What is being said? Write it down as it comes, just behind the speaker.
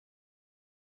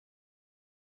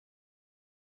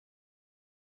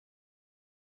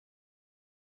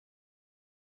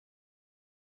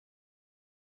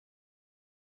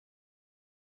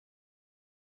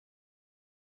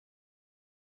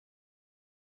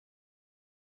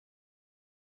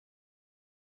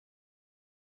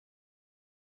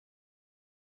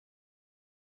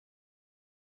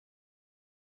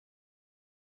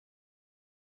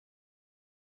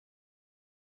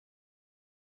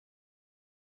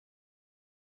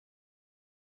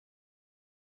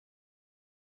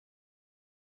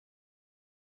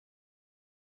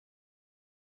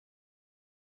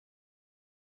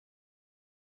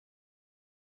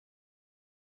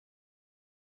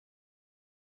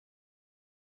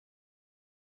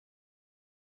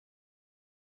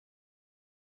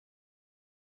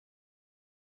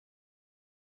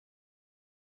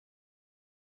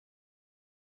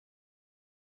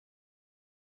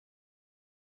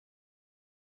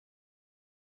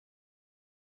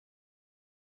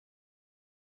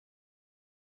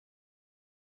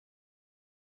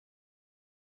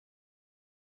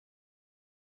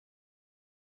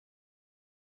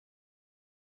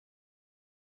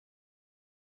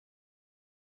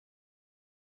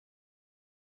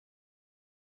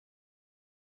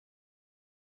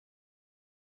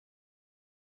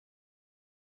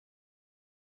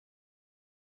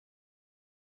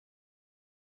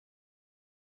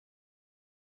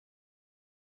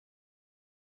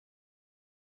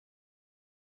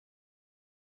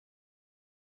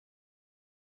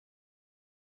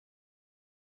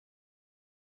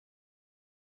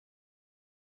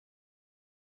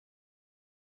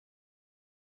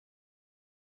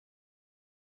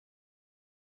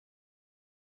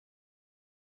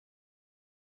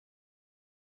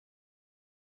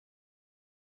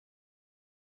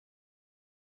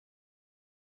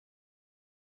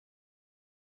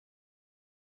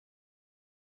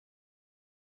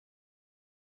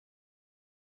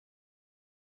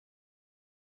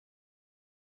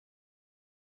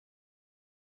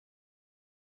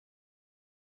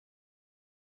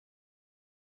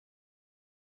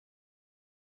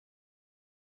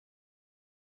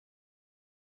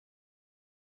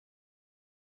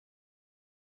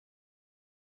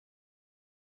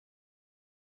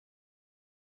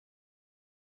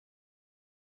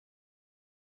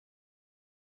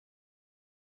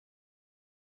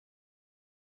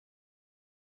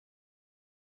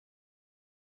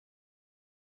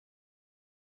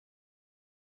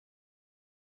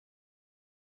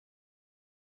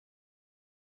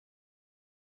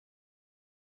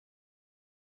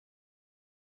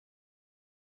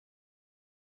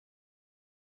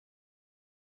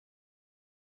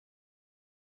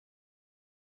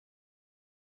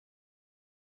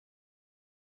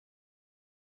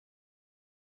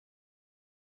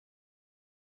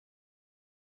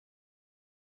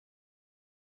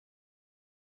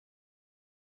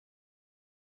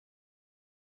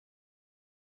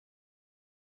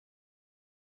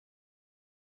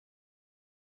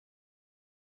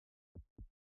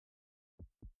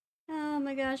Oh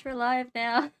my gosh, we're live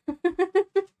now.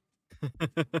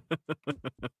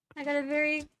 I got a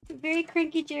very, very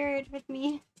cranky Jared with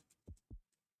me.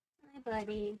 Hi,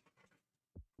 buddy.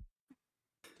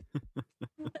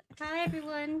 Hi,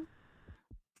 everyone.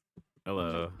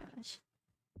 Hello. Oh my gosh.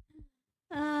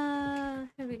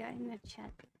 Who we got in the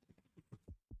chat? Got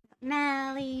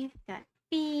Mally, got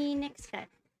Phoenix, got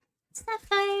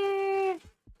Sapphire.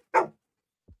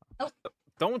 Oh,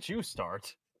 Don't you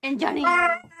start. and Johnny.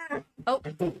 Oh.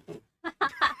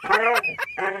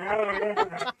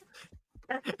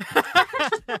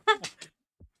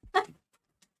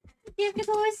 You have to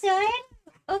go inside?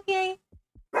 Okay.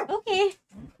 Okay.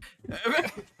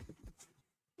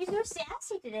 You're so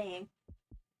sassy today.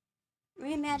 Were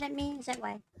you mad at me? Is that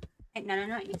why? Hey, no.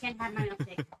 You can't have my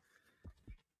milkshake.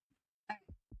 Alright.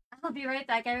 I'll be right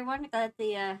back, everyone. Got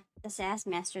the sass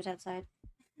masters outside.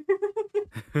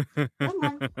 Come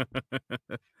on.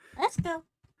 Let's go.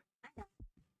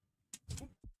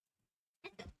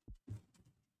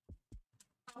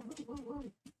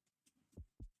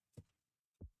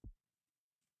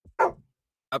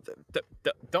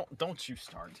 Don't you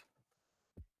start.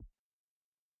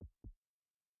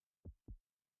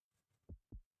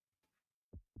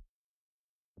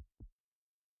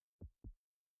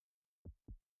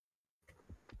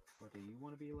 What do you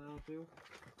want to be allowed to? Is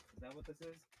that what this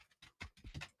is?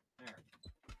 There.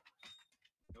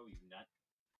 Go, you nut.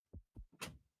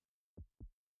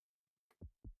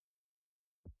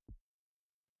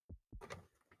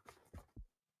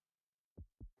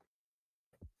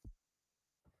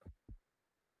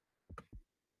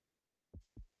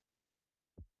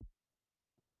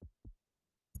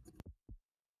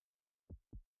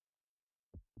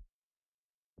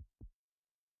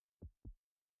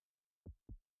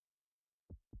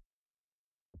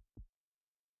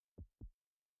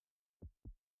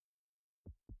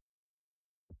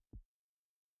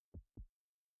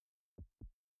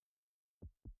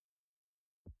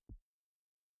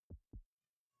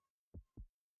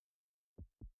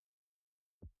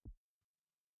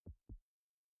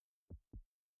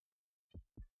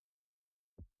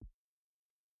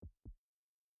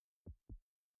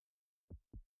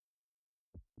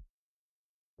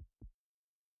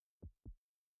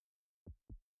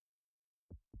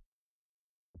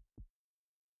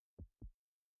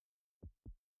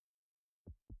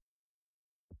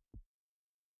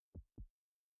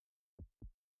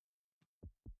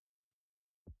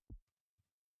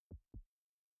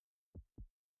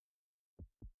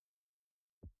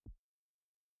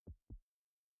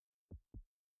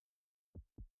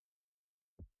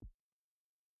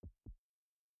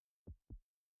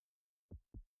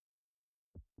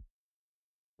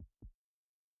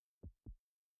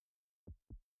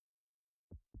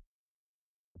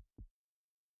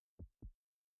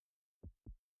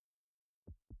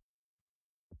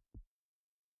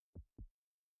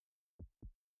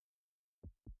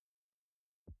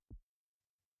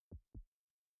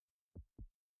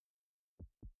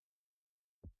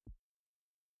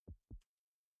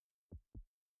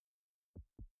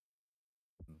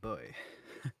 Boy.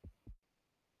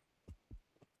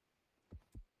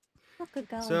 Oh, good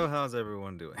golly. So, how's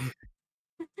everyone doing?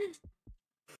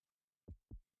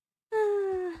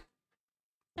 Sorry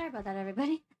about that,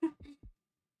 everybody.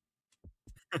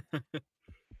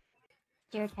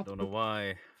 Jared had Don't to know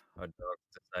why our dog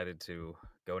decided to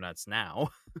go nuts now.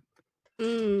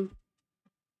 It's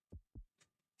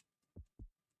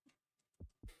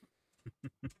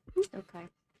okay.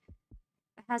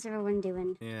 How's everyone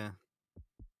doing? Yeah.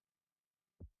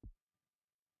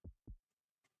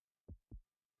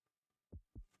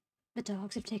 The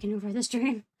dogs have taken over the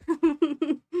stream. Alright,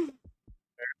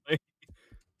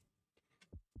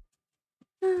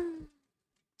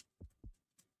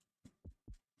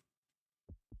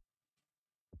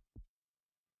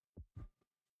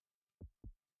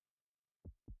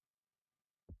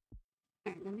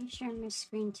 let me share my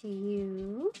screen to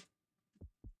you.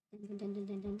 Dun, dun, dun,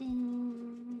 dun, dun,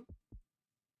 dun.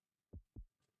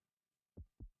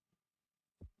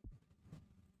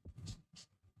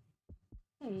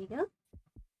 There you go.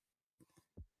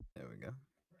 There we go.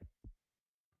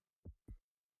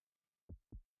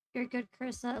 You're good,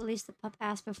 Carissa. At least the pup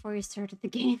asked before you started the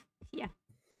game. Yeah.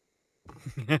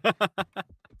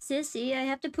 Sissy, I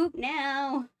have to poop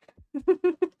now.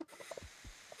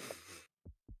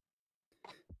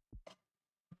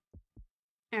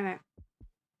 Alright.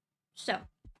 So,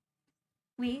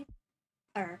 we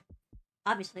are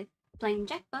obviously playing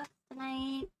Jackbox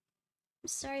tonight. I'm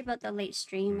sorry about the late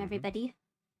stream, everybody.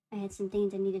 I had some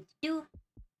things I needed to do.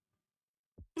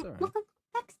 It's alright. Welcome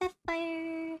back,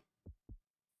 Sapphire.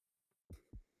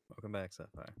 Welcome back,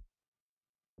 Sapphire.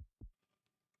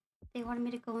 they wanted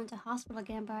me to go into hospital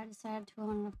again, but I decided to go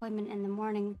on an appointment in the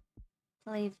morning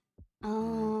to leave.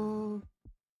 Oh.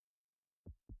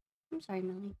 I'm sorry,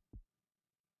 Millie.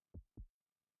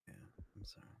 Yeah, I'm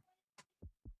sorry.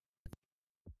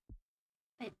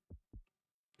 But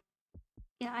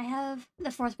yeah, I have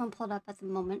the fourth one pulled up at the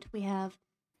moment. We have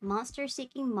Monster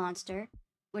Seeking Monster,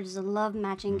 which is a love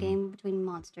matching game between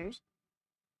monsters.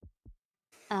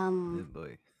 Oh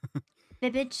boy.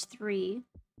 Fibbage 3,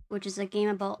 which is a game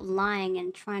about lying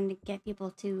and trying to get people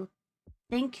to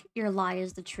think your lie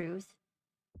is the truth.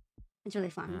 It's really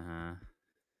fun.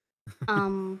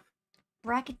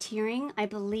 Bracketeering, I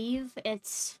believe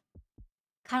it's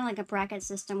kind of like a bracket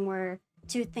system where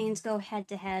two things go head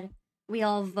to head. We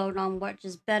all vote on which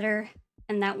is better,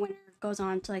 and that winner goes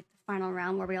on to like the final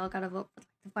round where we all gotta vote for like,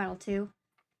 the final two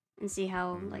and see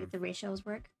how like the ratios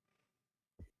work.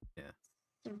 Yeah.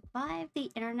 Survive the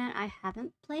Internet, I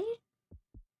haven't played,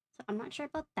 so I'm not sure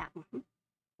about that one.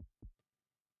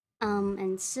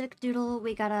 And Sick Doodle,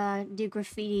 we gotta do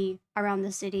graffiti around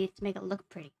the city to make it look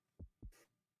pretty.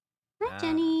 Hi,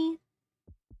 Jenny.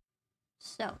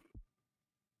 So,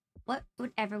 what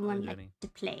would everyone like to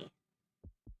play?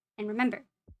 And remember,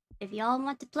 if y'all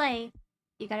want to play,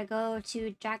 you gotta go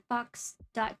to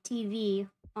jackbox.tv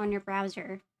on your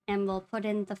browser, and we'll put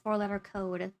in the 4-letter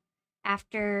code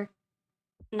after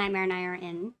Nightmare and I are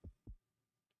in.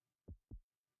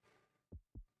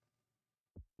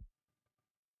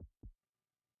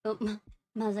 Oh,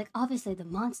 I was like, obviously the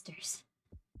monsters.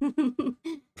 Oh,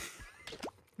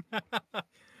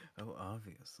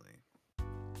 obviously.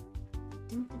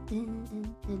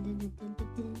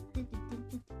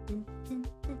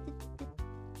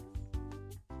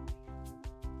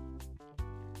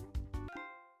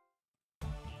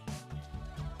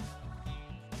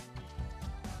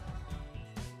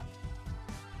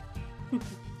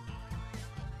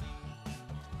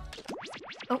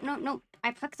 Oh, no,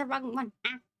 I picked the wrong one.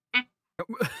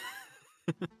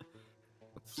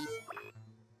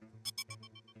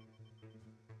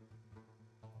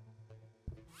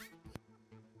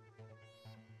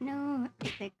 No,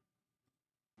 epic.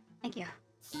 Thank you.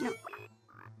 No.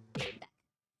 Back.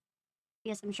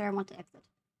 Yes, I'm sure I want to exit.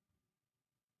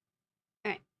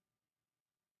 Alright.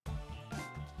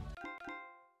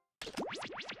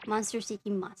 Monster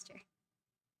Seeking Monster.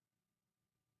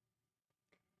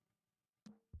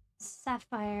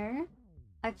 Sapphire.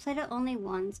 I played it only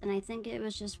once, and I think it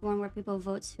was just one where people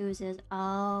vote whose is.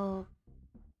 Oh.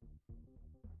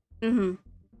 Mm-hmm.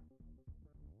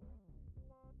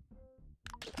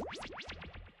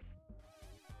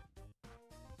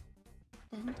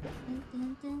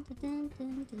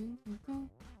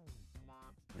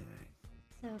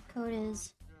 So code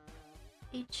is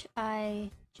HIJX.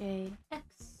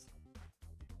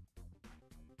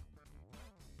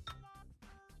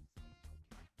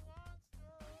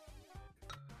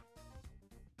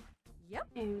 Yep.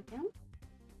 There we go.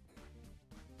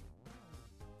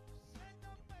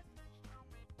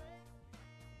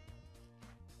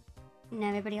 Now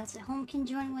everybody else at home can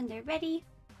join when they're ready.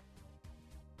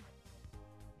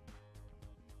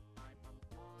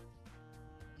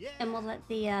 Yeah. And we'll let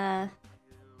the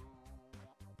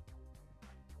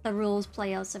rules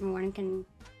play out so everyone can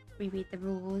reread the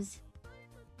rules.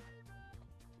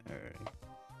 Alright.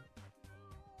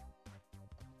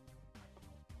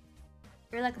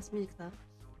 I really like this music though.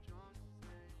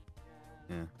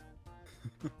 Yeah.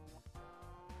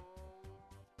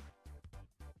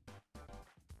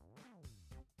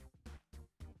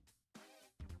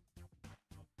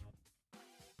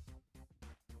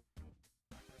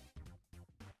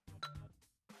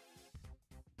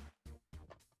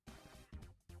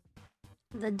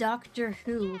 The Doctor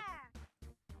Who.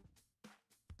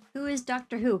 Who is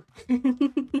Doctor Who?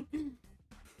 I'm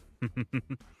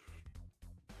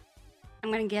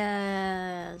gonna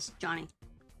guess Johnny.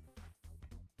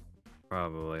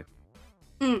 Probably.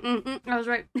 I was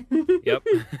right. Yep.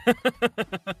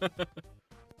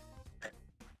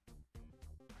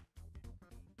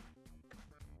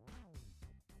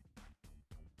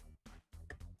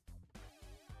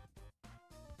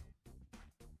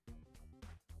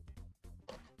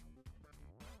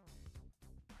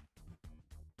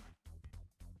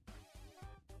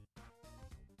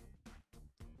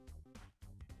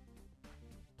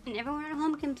 And everyone at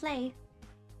home can play.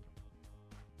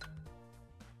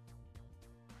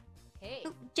 Hey.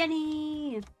 Oh,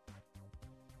 Jenny!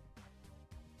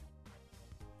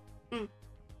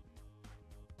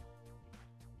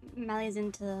 Mally's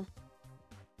into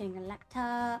getting a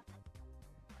laptop.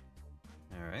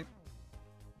 Alright.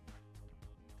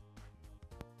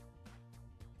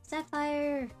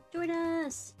 Sapphire, join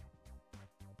us!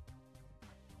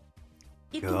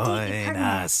 You can date your Join partner.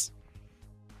 us.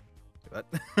 What?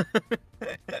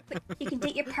 You can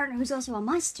date your partner who's also a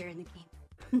monster in the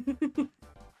game.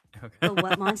 Okay. But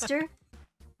what monster?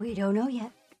 We don't know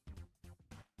yet.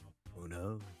 Who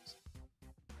knows?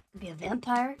 Could be a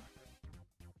vampire,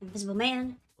 invisible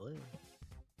man. What?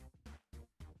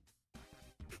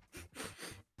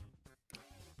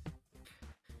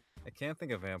 I can't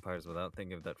think of vampires without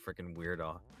thinking of that freaking Weird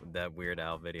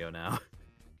Al video now.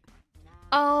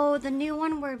 Oh, the new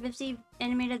one where Vipsy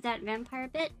animated that vampire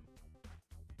bit?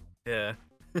 Yeah.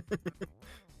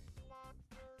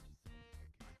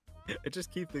 I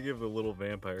just keep thinking of the little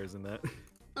vampires in that.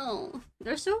 Oh,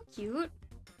 they're so cute.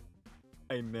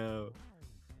 I know.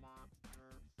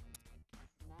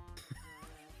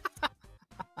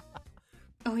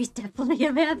 Oh, he's definitely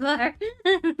a vampire.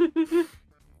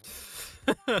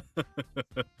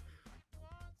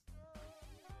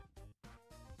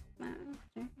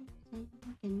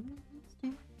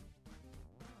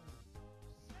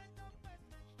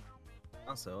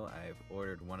 Also, I've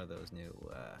ordered one of those new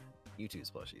YouTube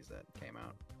plushies that came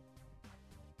out.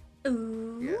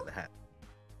 Ooh,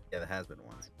 Yeah, the has-been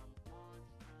ones.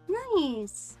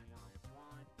 nice.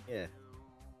 Yeah.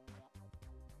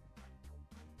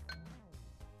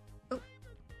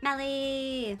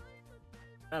 Melly.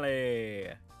 Alley.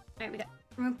 Alright, we got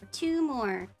room for 2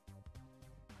 more.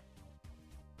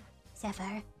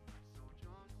 Sapphire.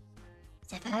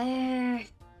 Sapphire.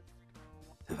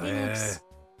 Thanks.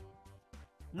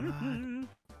 Ah,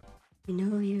 We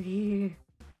know you're here.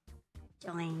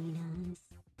 Join us.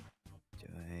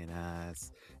 join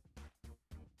us.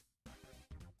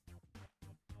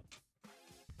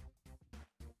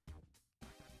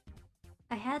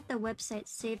 I had the website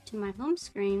saved to my home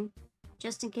screen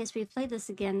just in case we play this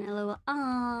again. LOL.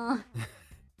 Aww.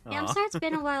 Yeah, I'm Aw. sorry it's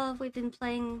been a while if we've been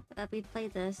playing. We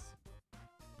played this.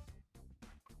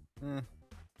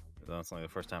 That's only the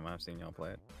first time I've seen y'all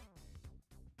play it.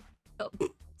 Oh,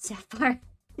 Sapphire.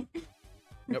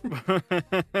 Yep.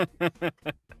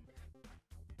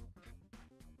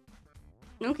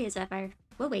 Okay, Sapphire.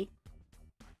 We'll wait.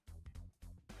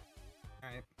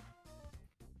 Alright.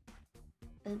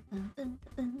 Bum, bum, bum,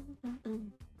 bum, bum,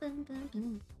 bum, bum, bum,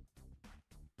 bum.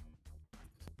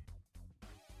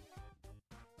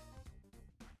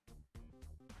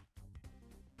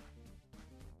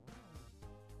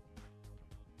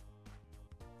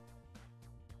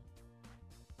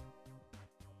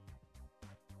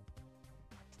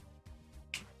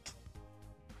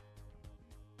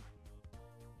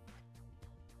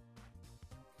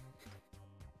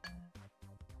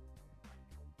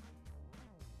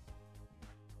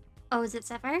 Oh, is it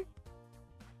Sapphire?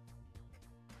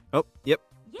 Oh, yep.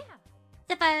 Yeah.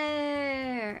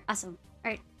 Sapphire! Awesome.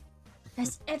 Alright.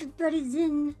 Guys, everybody's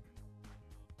in.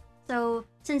 So,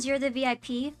 since you're the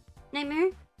VIP, Nightmare,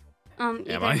 you Am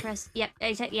gotta I? press. Yep,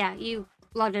 yeah, you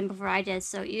logged in before I did,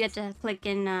 so you have to click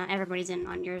in everybody's in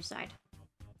on your side.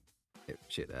 Yep,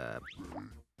 shit. There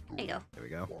you go. There we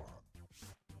go.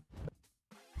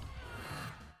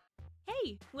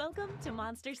 Hey, welcome to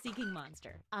Monster Seeking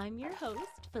Monster. I'm your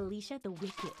host, Felicia the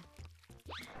Wicked.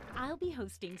 I'll be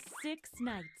hosting 6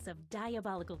 nights of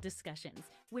diabolical discussions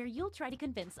where you'll try to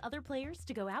convince other players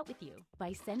to go out with you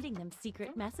by sending them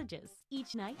secret messages.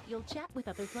 Each night, you'll chat with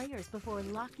other players before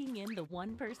locking in the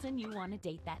one person you want to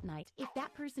date that night. If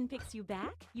that person picks you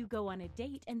back, you go on a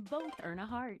date and both earn a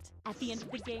heart. At the end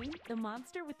of the game, the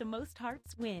monster with the most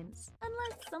hearts wins.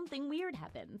 Unless something weird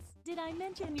happens. Did I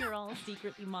mention you're all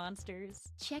secretly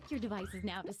monsters? Check your devices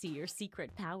now to see your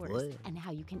secret powers What? and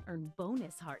how you can earn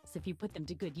bonus hearts if you put them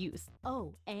to good use.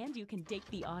 Oh, and you can date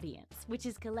the audience, which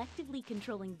is collectively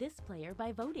controlling this player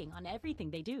by voting on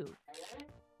everything they do.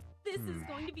 This is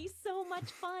going to be so much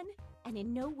fun, and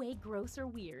in no way gross or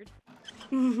weird.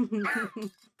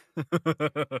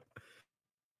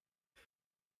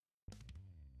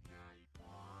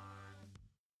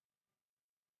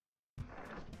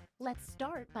 Let's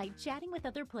start by chatting with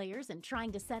other players and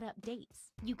trying to set up dates.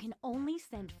 You can only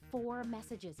send 4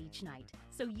 messages each night,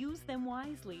 so use them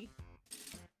wisely.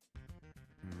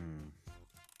 Hmm.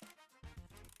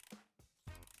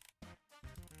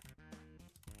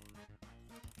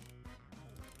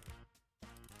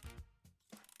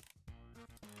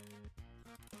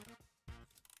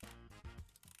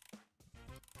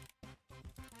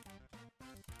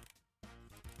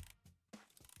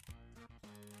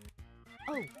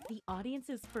 Oh, the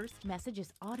audience's first message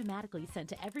is automatically sent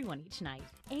to everyone each night.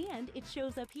 And it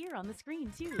shows up here on the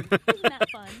screen, too. Isn't that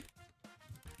fun?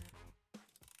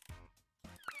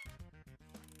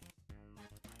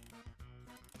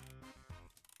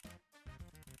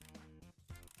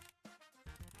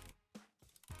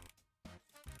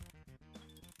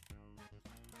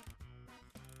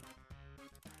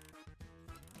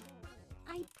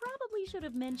 probably should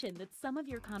have mentioned that some of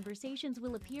your conversations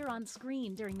will appear on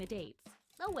screen during the dates.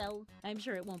 Oh well, I'm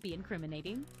sure it won't be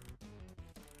incriminating.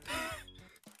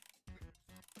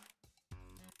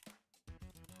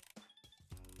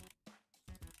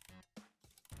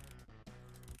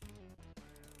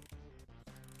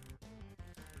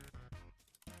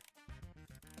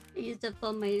 I used up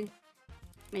all my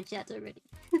chats already.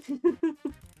 I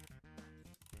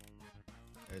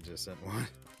just sent one.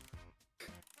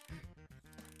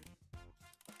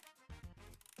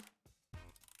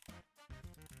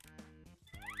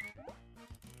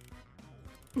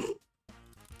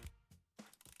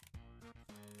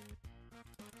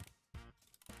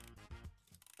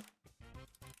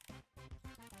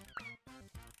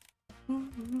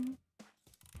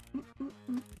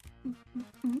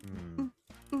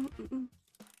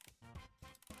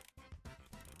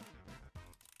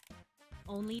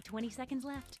 Only 20 seconds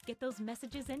left. Get those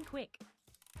messages in quick.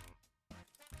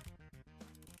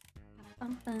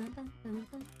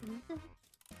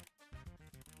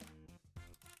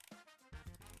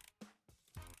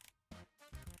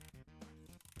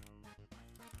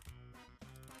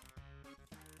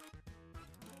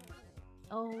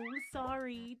 Oh,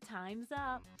 sorry. Time's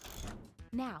up.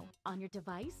 Now, on your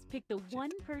device, pick the one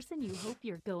person you hope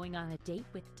you're going on a date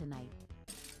with tonight.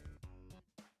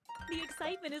 The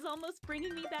excitement is almost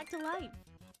bringing me back to life.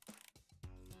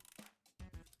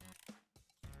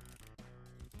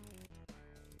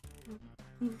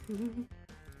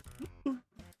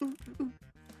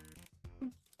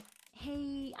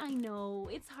 Hey, I know,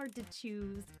 it's hard to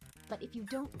choose, but if you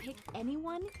don't pick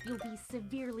anyone, you'll be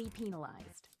severely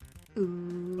penalized.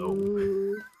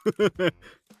 Ooh.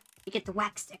 You get the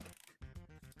wax stick.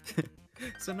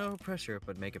 So no pressure,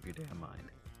 but make up your damn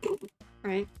mind.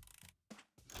 Right?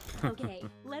 Okay,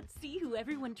 let's see who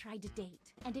everyone tried to date.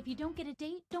 And if you don't get a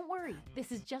date, don't worry.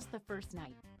 This is just the first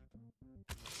night.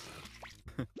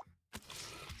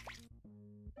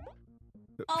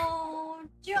 Oh,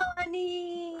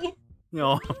 Johnny!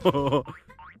 No.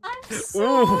 I'm You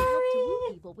sorry! help to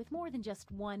woo people with more than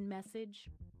just one message.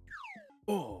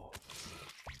 Oh.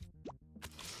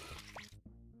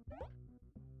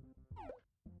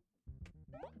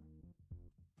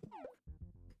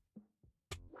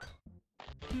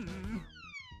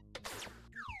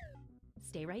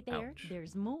 Stay right there. Ouch.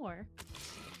 There's more.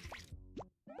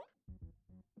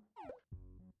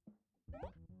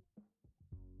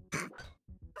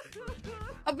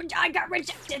 Oh, but I got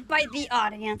rejected by the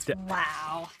audience.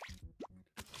 Wow.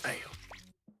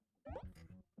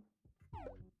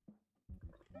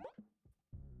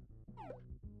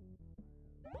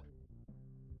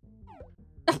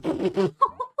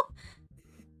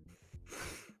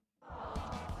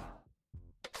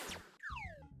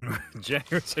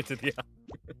 Jack rejected the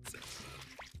audience.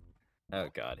 Oh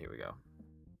god, here we go.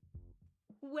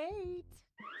 Wait.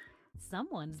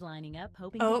 Someone's lining up,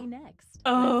 hoping Oh. to be next.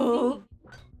 Oh.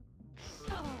 Let's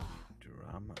see.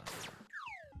 Drama.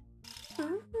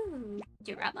 Ooh,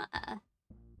 drama.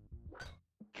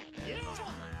 Hey!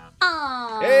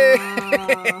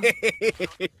 Aww.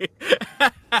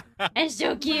 It's so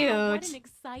Wow, what cute. an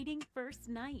exciting first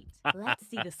night. Let's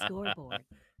see the scoreboard.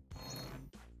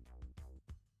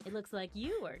 It looks like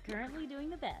you are currently doing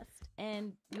the best,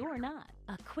 and you're not.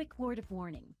 A quick word of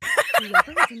warning.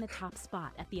 Whoever is in the top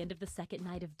spot at the end of the second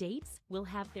night of dates will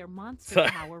have their monster Sorry.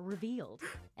 power revealed.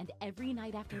 And every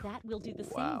night after that, we'll do the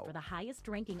same Wow. for the highest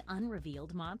ranking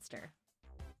unrevealed monster.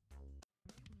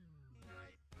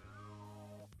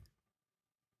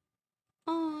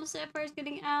 Oh, Sapphire's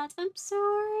getting out. I'm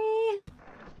sorry.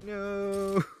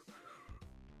 No.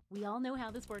 We all know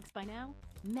how this works by now.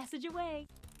 Message away.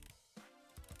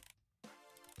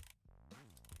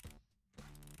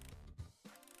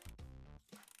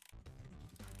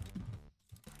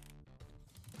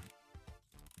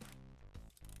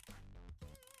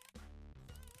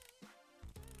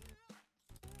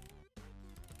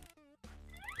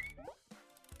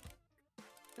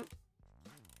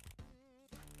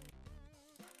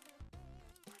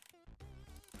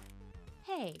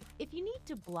 Hey, if you need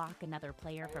to block another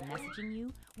player from messaging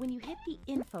you, when you hit the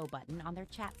info button on their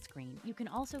chat screen, you can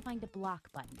also find a block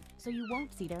button, so you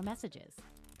won't see their messages.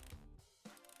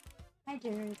 Hi,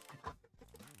 Jared.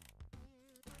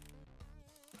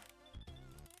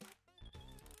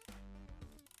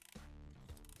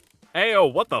 Hey, oh,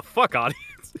 what the fuck, audience?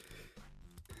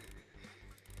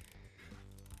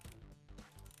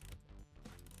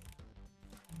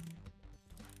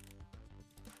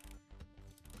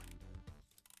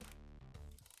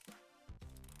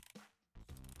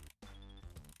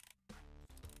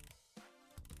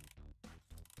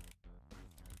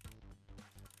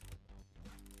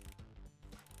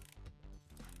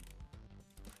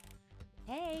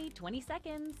 Hey, 20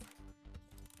 seconds.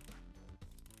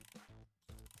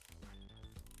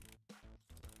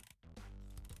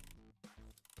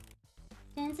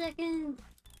 10 seconds.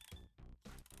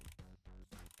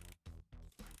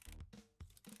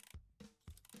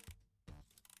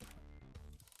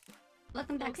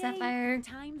 Welcome back, Okay, Sapphire.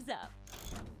 time's up.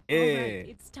 Hey. Alright,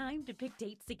 it's time to pick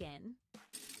dates again.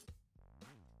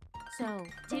 So,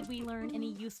 did we learn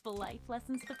any useful life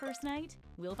lessons the first night?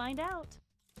 We'll find out.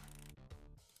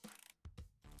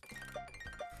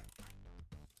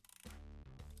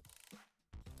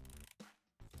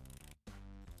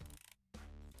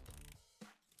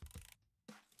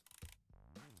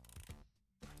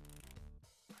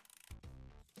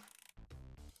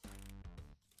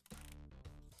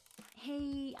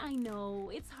 Hey, I know,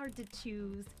 it's hard to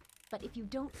choose, but if you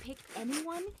don't pick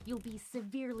anyone, you'll be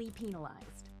severely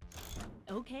penalized.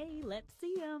 Okay, let's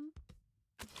see 'em.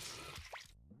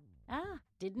 Ah,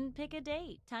 didn't pick a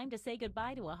date. Time to say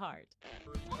goodbye to a heart.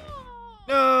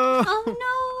 No. Oh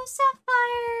no,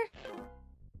 Sapphire!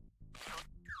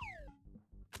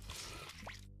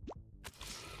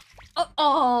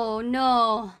 Oh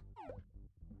no.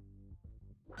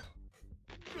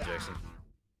 Rejection.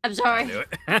 I'm sorry. I knew it.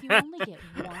 If you only get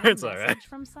one It's message alright.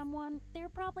 from someone, they're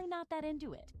probably not that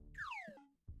into it.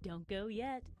 Don't go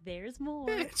yet. There's more.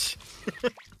 Bitch.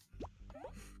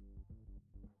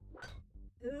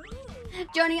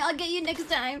 Johnny, I'll get you next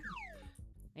time.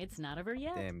 It's not over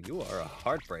yet. Damn, you are a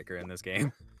heartbreaker in this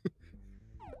game.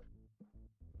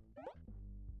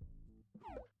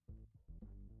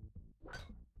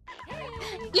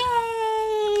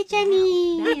 Yay,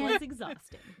 Jenny! That was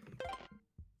exhausting.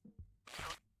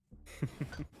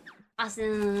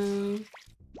 Awesome.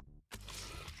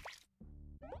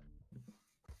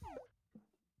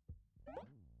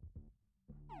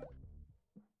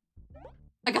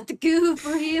 I got the goo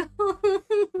for you.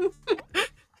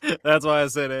 That's why I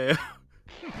said, hey.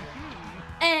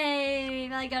 Hey,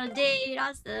 I got a date.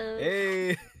 Awesome.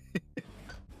 Hey.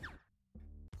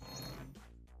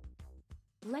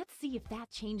 Let's see if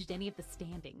that changed any of the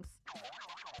standings.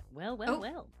 Well,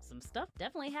 Oh. some stuff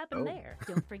definitely happened Oh. there.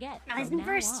 Don't forget, Guys from in now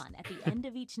first. on, at the end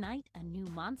of each night, a new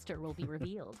monster will be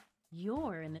revealed.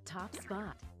 You're in the top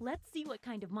spot. Let's see what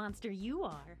kind of monster you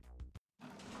are.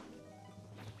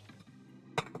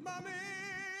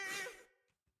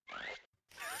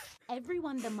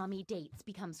 Everyone the mummy dates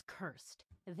becomes cursed.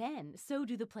 Then, so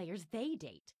do the players they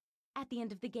date. At the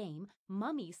end of the game,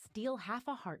 mummies steal half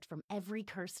a heart from every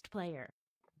cursed player.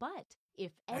 But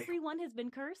if everyone has been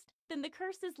cursed, then the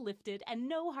curse is lifted and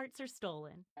no hearts are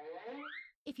stolen.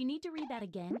 If you need to read that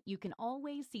again, you can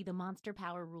always see the monster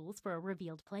power rules for a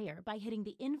revealed player by hitting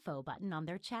the info button on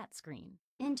their chat screen.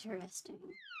 Interesting.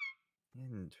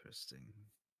 Interesting.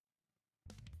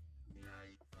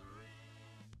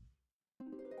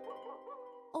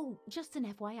 Oh, just an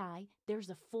FYI, there's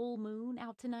a full moon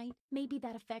out tonight. Maybe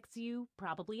that affects you.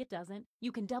 Probably it doesn't.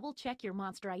 You can double check your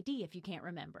monster ID if you can't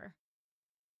remember.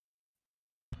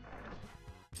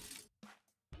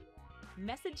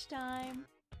 Message time.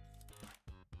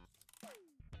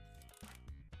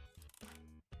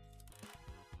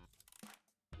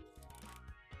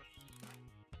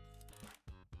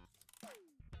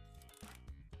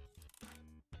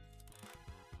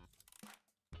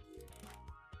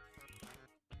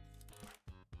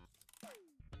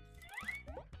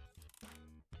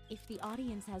 If the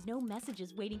audience has no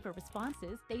messages waiting for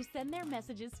responses, they send their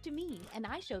messages to me, and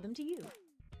I show them to you.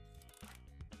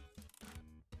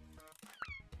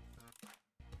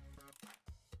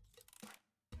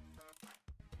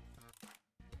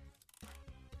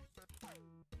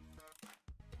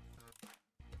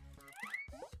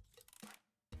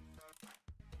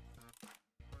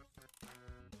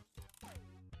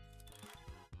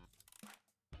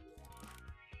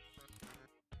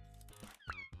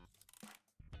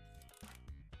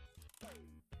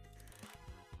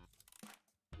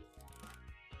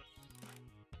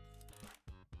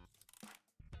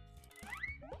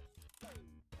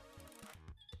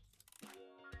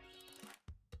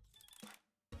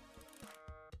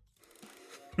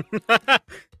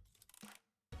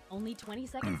 Only 20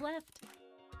 seconds left.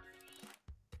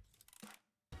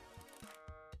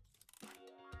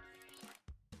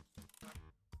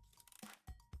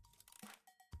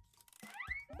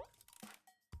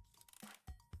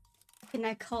 Can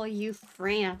I call you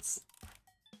France?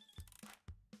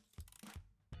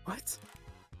 What?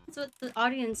 That's what the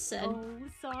audience said. Oh,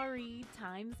 sorry.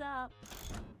 Time's up.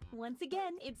 Once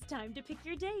again, it's time to pick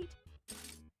your date.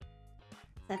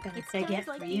 That's what It's I times get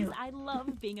like for these you. I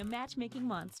love being a matchmaking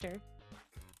monster.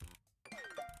 I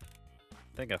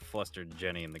think I flustered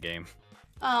Jenny in the game.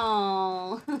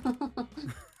 Oh.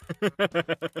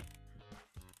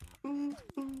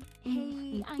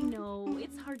 Hey, I know,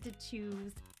 it's hard to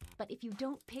choose, but if you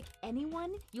don't pick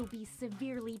anyone, you'll be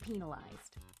severely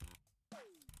penalized.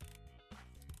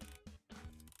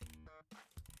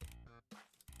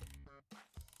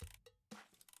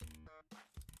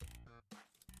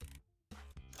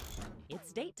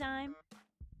 It's date time.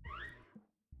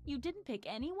 You didn't pick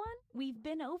anyone? We've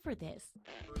been over this.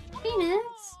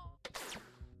 Penis.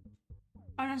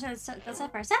 Oh no, that's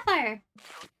Sapphire. Sapphire!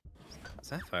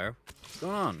 Sapphire, what's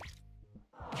going on?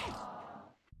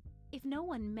 If no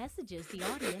one messages the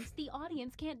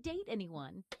audience can't date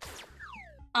anyone.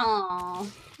 Aww.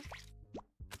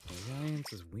 The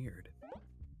alliance is weird.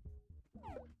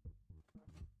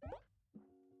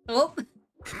 Oh.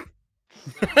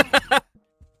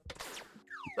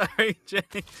 Sorry,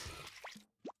 Jenny.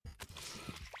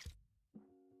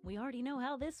 We already know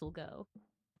how this will go.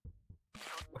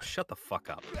 Oh, shut the fuck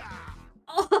up.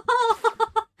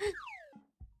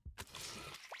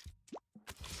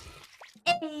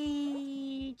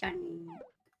 Hey, Johnny.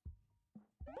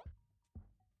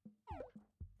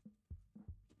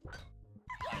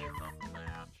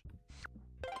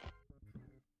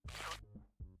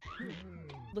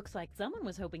 Looks like someone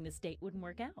was hoping this date wouldn't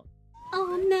work out.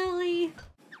 Oh, Nelly.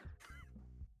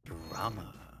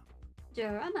 Drama.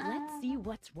 Drama. Let's see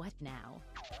what's what now.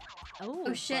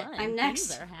 Oh shit, fun. I'm next.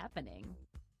 Things are happening.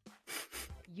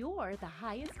 You're the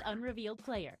highest unrevealed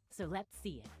player, so let's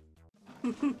see it.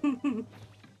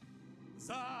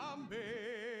 Zombie.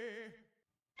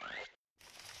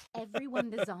 Everyone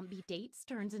the zombie dates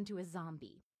turns into a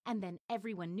zombie. And then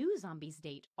everyone new zombies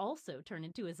date also turn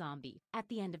into a zombie at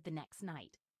the end of the next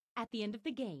night. At the end of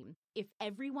the game, if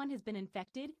everyone has been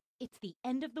infected, it's the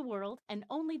end of the world and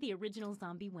only the original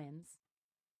zombie wins.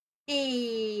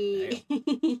 Hey.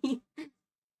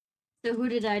 So who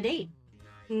did I date?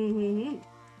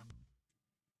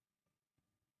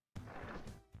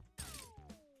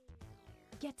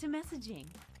 Get to messaging.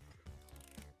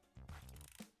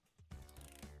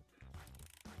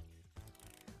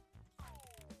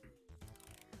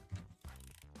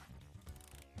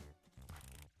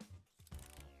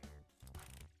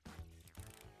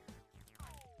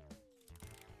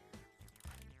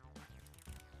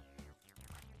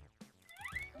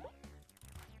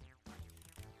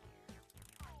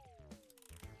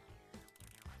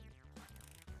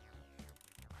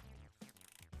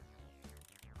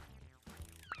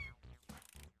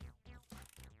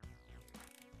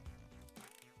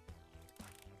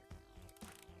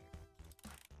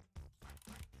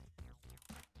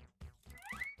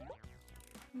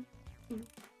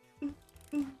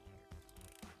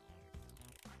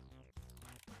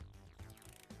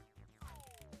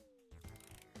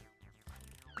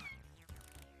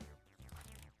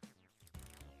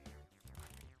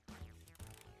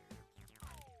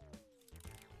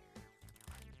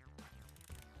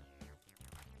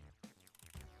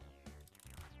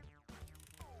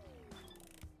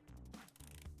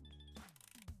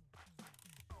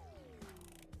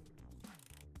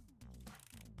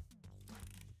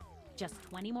 Just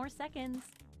 20 more seconds.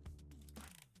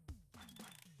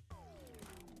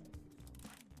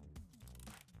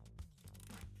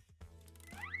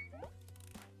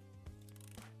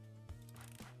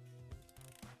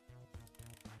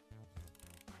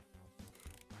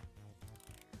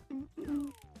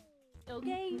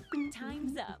 Okay,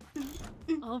 time's up.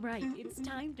 All right, it's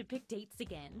time to pick dates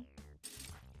again.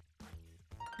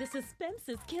 The suspense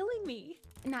is killing me.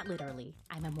 Not literally,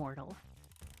 I'm immortal.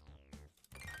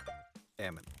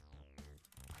 Ammon.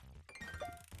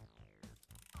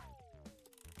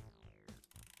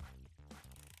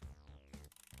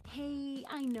 Hey,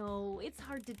 I know, it's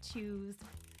hard to choose,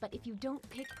 but if you don't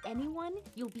pick anyone,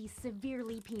 you'll be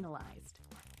severely penalized.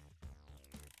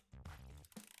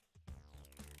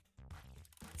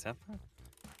 Sapphire?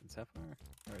 Sapphire?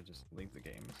 Or just leave the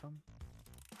game or something?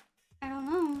 I don't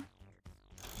know.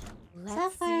 Let's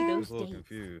Sapphire. see I those was a little dates.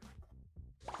 confused.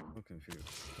 A little confused.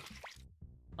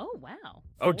 Oh, wow.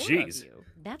 Oh, 4 of jeez. you.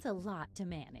 That's a lot to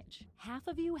manage. Half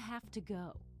of you have to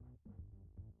go.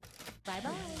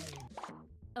 Bye-bye.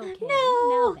 Okay,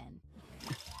 No. now then.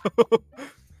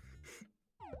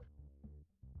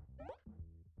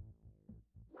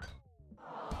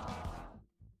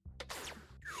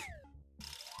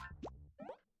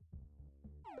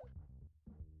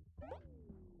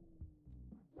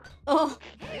 Oh,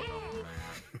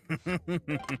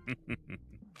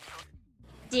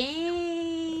 damn.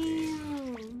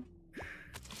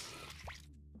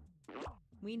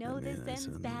 We know this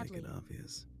ends badly.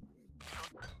 Obvious.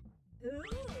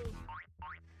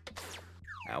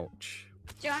 Ouch.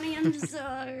 Johnny, I'm Didn't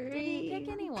sorry. pick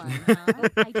anyone, huh?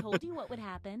 I told you what would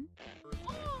happen.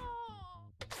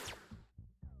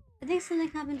 I think something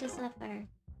happened to Sapphire.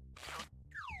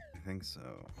 I think so.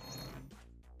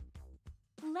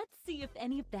 Let's see if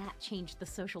any of that changed the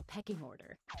social pecking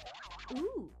order.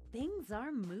 Ooh, things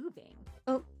are moving.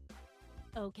 Oh.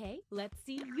 Okay, let's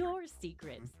see your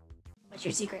secrets. What's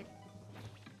your secret?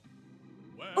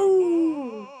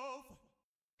 Oh!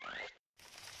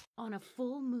 On a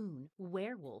full moon,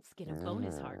 werewolves get a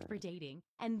bonus heart for dating,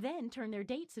 and then turn their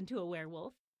dates into a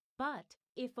werewolf. But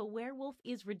if a werewolf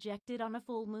is rejected on a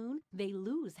full moon, they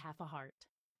lose half a heart.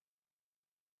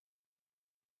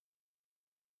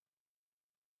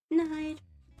 Night.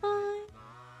 Bye.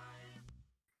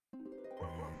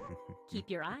 Keep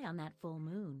your eye on that full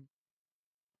moon.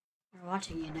 We're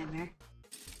watching you, Nightmare.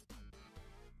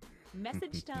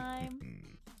 Message time.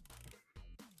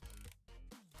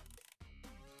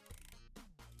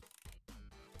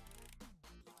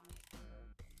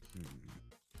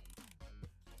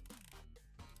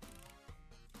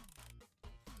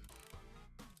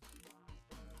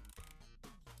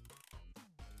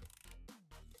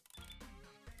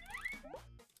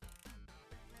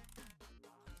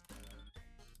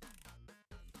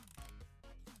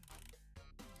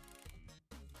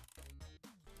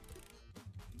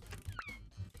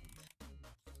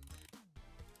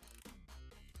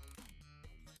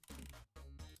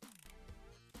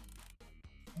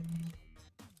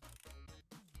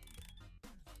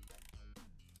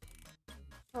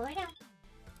 Pull it out.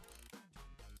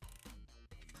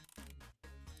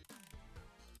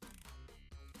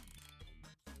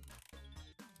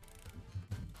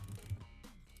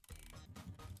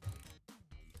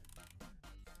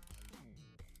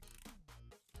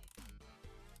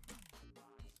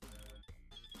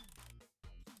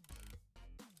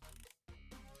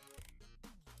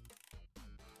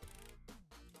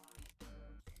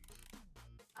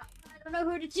 I don't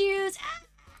know who to choose.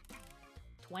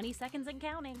 20 seconds and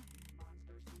counting.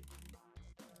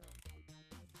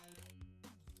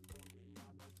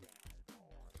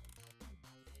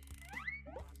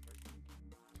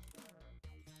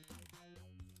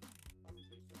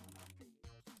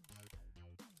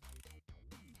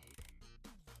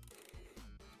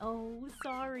 Oh,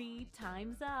 sorry.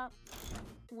 Time's up.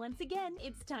 Once again,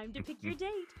 it's time to pick your date.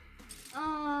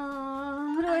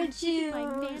 Oh, who do I I'm keeping choose? my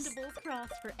mandibles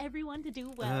crossed for everyone to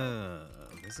do well.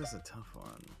 This is a tough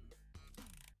one.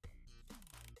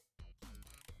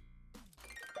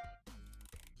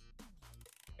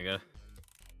 I got.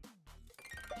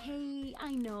 Hey,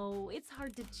 I know, it's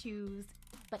hard to choose,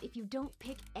 but if you don't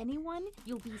pick anyone,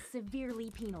 you'll be severely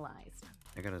penalized.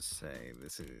 I gotta say,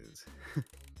 this is.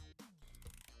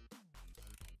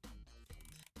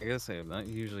 I gotta say, I'm not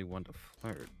usually one to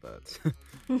flirt, but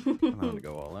I'm going to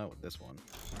go all out with this one.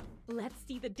 Let's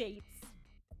see the dates.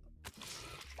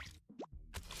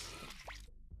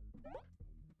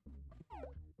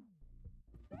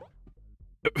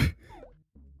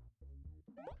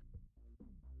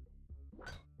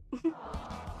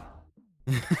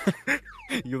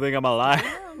 You think I'm a liar?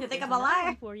 You think I'm a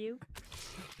liar? For you.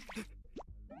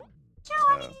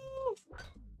 Johnny!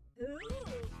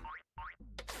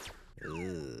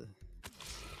 Ugh.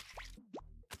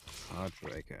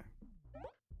 Heartbreaker.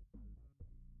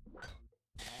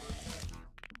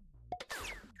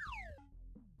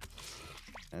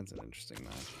 That's an interesting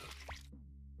match.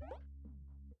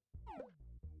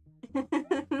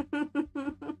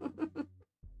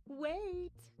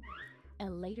 Wait! A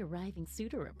late arriving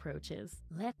suitor approaches.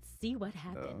 Let's see what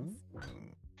happens.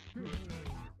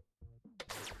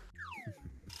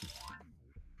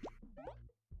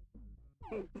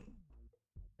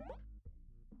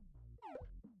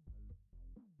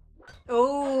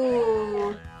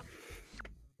 Oh!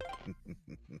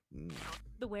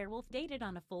 The werewolf dated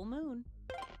on a full moon.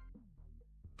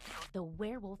 The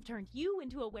werewolf turned you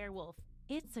into a werewolf.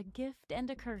 It's a gift and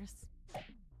a curse.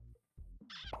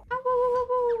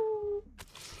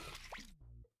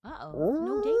 Uh-oh,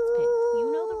 no dates picked.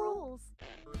 You know the rules.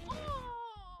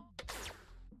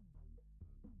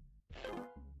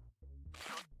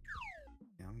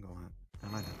 Yeah, I'm going. I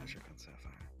might have to check on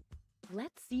Sapphire.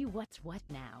 Let's see what's what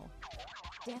now.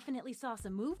 Definitely saw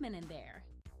some movement in there.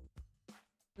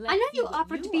 I know Let's see you what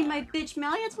offered to you be are. my bitch,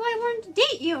 Melly. That's why I wanted to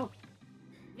date you.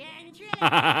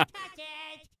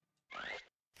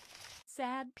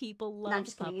 Sad people No, love I'm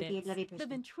just kidding. You'd be a puppets. lovely The person.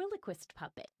 ventriloquist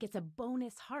puppet gets a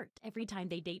bonus heart every time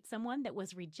they date someone that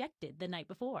was rejected the night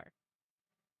before.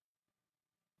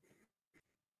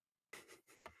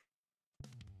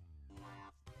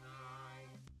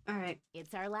 Alright.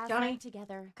 It's our last Johnny, night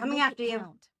together. coming Make after it you.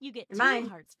 count. You get You're 2 mine.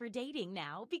 hearts for dating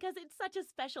now because it's such a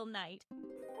special night.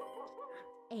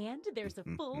 And there's a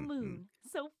full moon.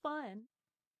 So fun.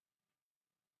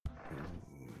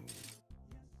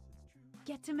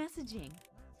 Get to messaging.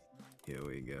 Here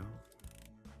we go.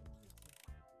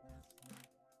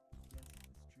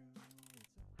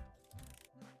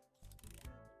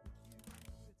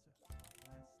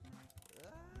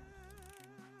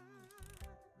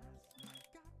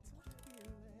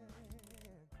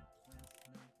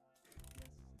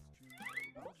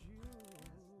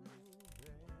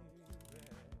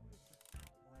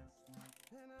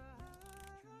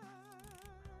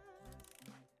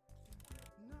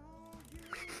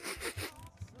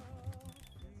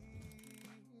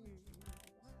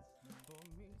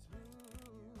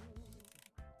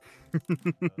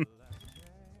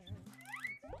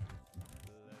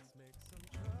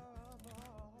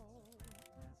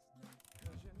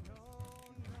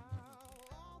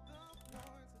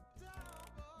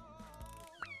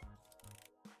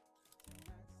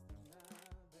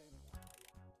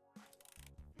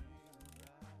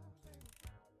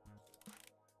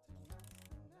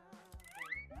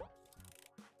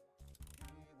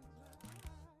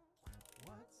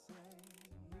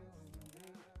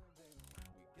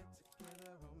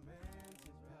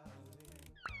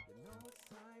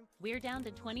 We're down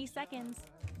to 20 seconds.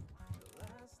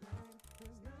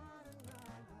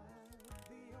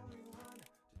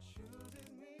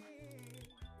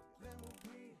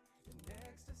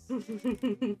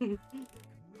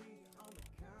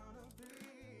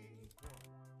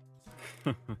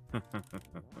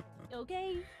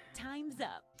 Okay, time's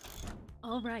up.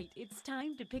 All right, it's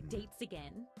time to pick dates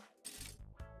again.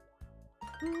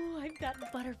 Ooh, I've got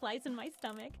butterflies in my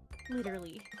stomach.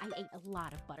 Literally, I ate a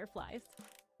lot of butterflies.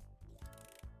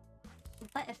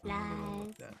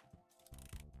 Butterflies.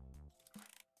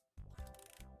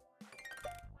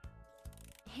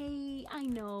 Hey, I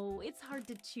know, it's hard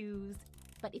to choose,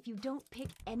 but if you don't pick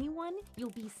anyone,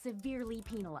 you'll be severely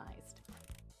penalized.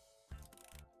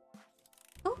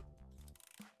 Oh.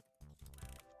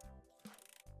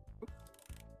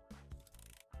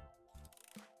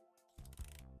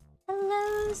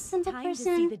 Hello, simple Time to see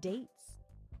person. the dates.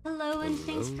 Hello, and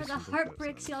thanks Hello, for the simple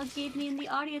heartbreaks person. y'all gave me in the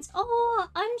audience. Oh,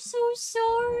 I'm so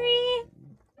sorry.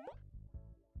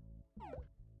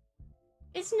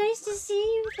 It's nice to see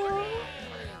you, though.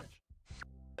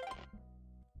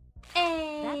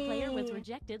 Hey. That player was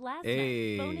rejected last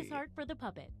Hey. night. Bonus heart for the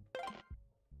puppet.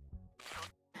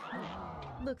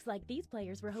 Looks like these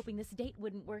players were hoping this date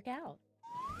wouldn't work out.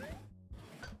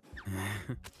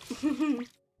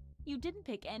 You didn't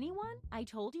pick anyone? I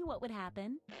told you what would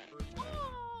happen.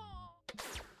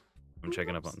 I'm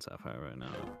checking up on Sapphire right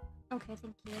now. Okay,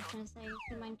 thank you. I was gonna say, do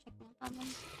you mind checking up on them?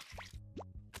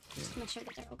 Just to make sure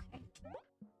that they're okay.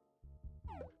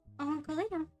 Oh, go lay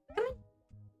down. Come in.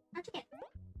 How'd you get?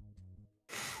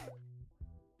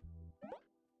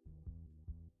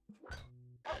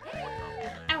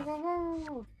 Ow, whoa,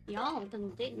 whoa. Y'all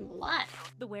been dating a lot.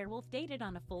 The werewolf dated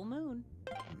on a full moon.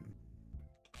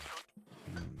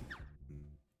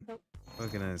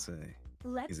 What can I say?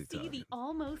 Let's Easy see the target.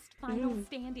 almost final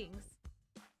standings.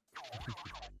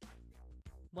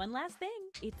 One last thing.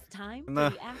 It's time for Nah.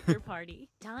 the after party.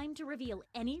 Time to reveal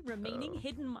any remaining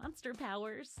hidden monster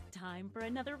powers. Time for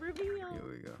another reveal. Here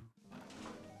we go.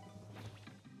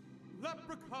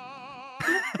 Leprechaun.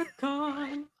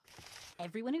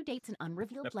 Everyone who dates an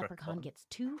unrevealed leprechaun gets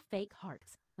 2 fake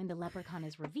hearts. When the leprechaun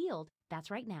is revealed,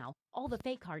 that's right now, all the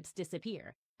fake hearts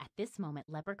disappear. At this moment,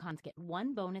 leprechauns get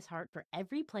 1 bonus heart for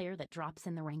every player that drops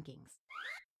in the rankings.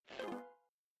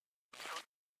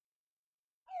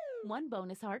 1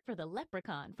 bonus heart for the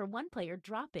leprechaun for 1 player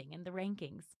dropping in the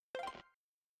rankings.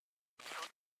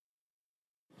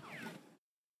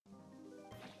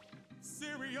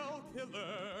 Serial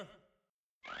killer.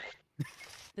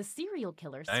 The serial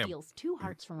killer Damn. steals 2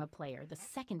 hearts from a player the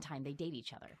second time they date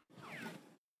each other.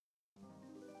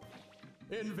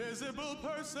 Invisible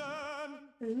person.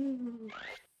 Ooh.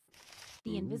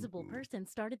 The invisible person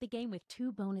started the game with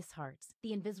 2 bonus hearts.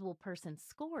 The invisible person's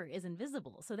score is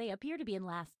invisible, so they appear to be in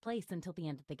last place until the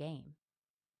end of the game.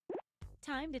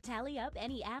 Time to tally up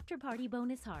any after-party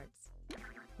bonus hearts.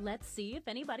 Let's see if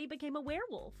anybody became a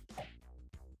werewolf.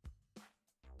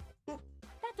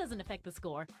 That doesn't affect the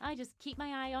score. I just keep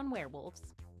my eye on werewolves.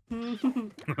 Time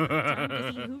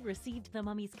to see who received the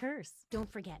mummy's curse.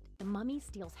 Don't forget, the mummy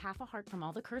steals half a heart from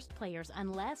all the cursed players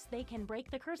unless they can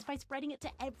break the curse by spreading it to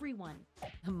everyone.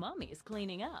 The mummy's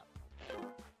cleaning up.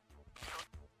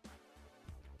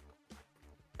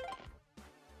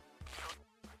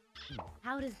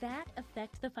 How does that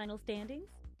affect the final standings?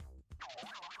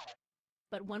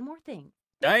 But one more thing.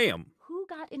 Damn! Who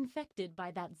got infected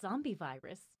by that zombie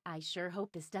virus? I sure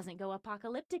hope this doesn't go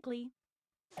apocalyptically.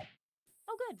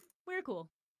 Oh, good. We're cool.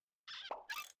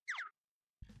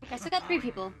 Okay, so I got 3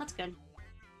 people. That's good.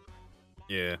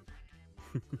 Yeah.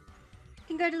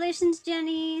 Congratulations,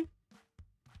 Jenny.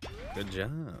 Good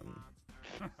job.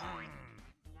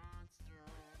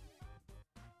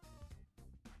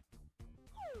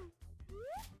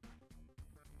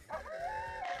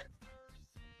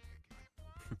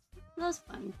 That was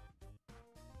fun.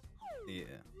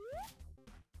 Yeah.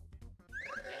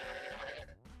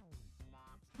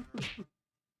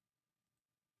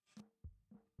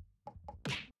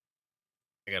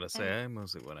 I gotta say, I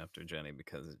mostly went after Jenny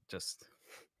because it just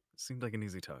seemed like an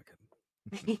easy target.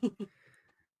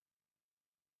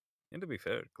 And to be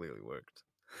fair, it clearly worked.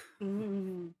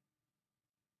 Mm.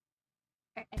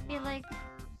 Alright, I feel like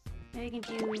maybe we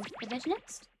can do Fibbage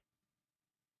next.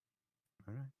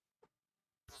 Alright.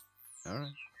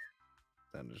 Alright.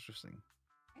 Sounds interesting.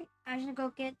 Alright, I'm gonna go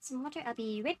get some water. I'll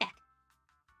be right back.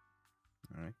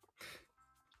 Alright.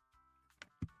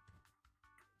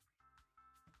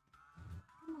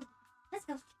 Let's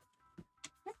go.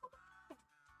 Let's go.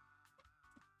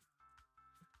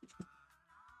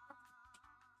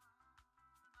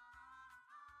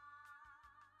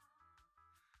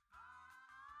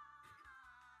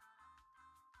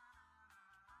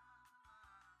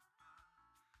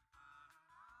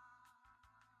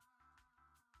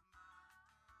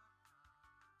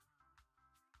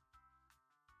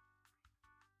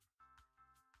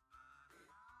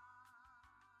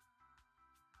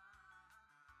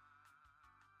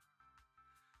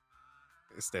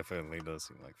 This definitely does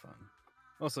seem like fun.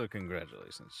 Also,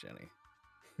 congratulations, Jenny.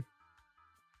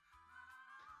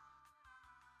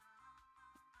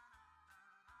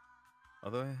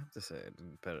 Although I have to say, I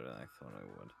did better than I thought I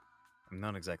would. I'm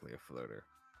not exactly a flirter.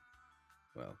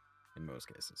 Well, in most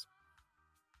cases.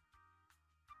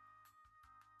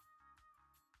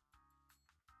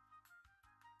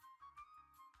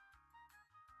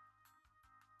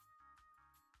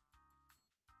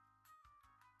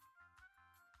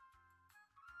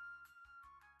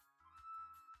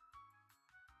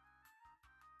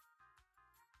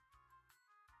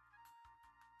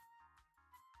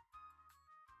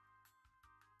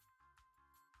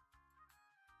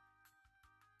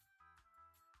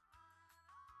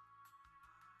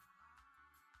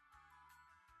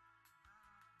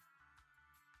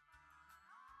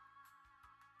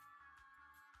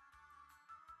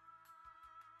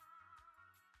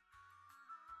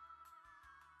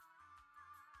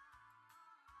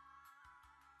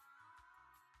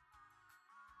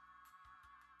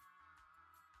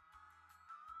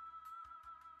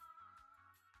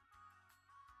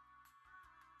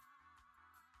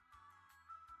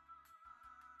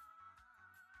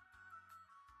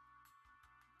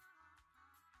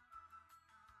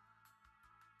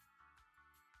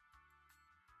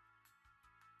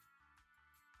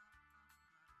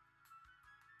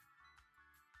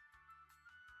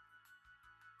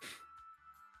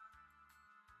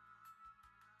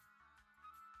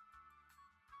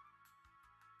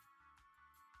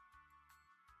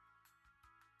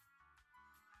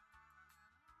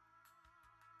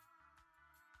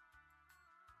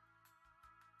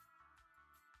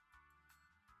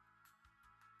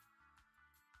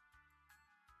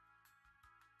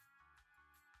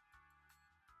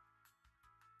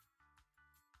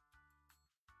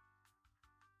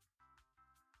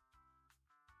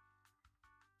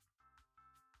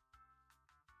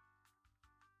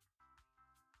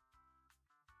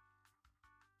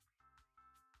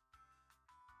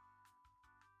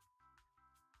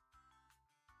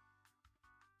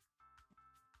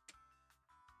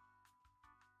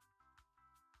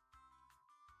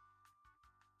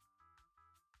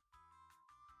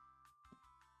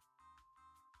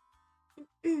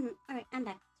 Alright, I'm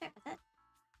back. Sorry about that.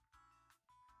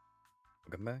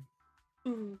 Welcome back.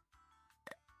 Mm.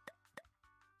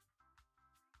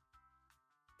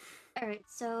 Alright,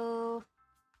 so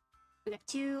we got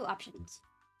 2 options.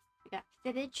 We got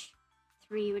Fibbage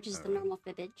 3, which is the normal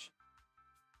Fibbage.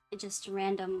 It's just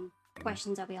random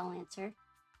questions that we all answer.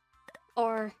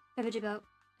 Or Fibbage about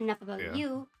Enough About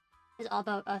You is all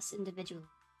about us individually.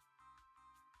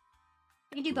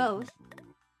 We can do both.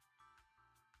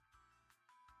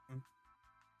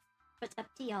 But it's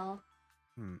up to y'all.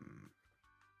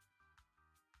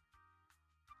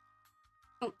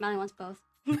 Oh, Melly wants both.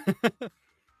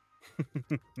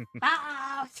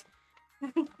 Ah!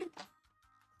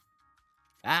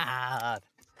 Ah!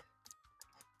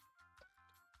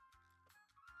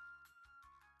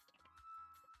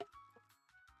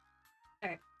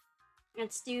 Alright.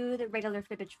 Let's do the regular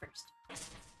fibbage first.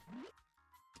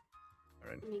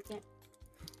 Alright. Let me get.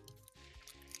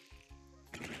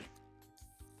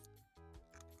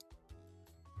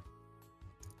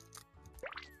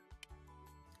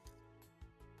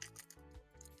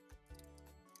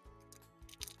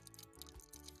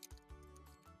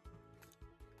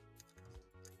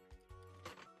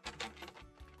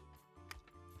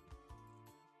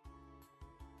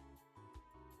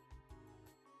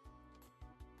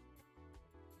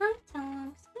 Hi,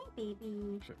 Tonks. Hi,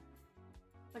 baby. Sure.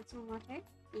 Want some water?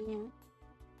 Yeah.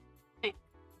 Alright.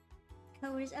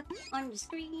 Code is up on the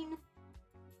screen.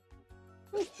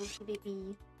 Oh,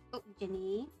 baby. Oh,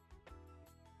 Jenny.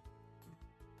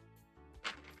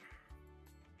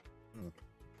 Hmm.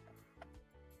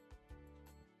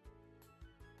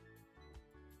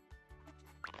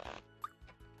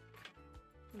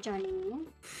 Johnny.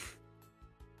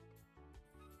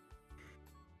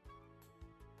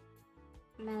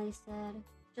 Melly said,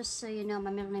 just so you know,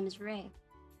 my middle name is Ray.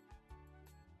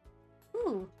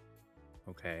 Ooh.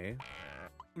 Okay.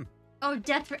 Oh,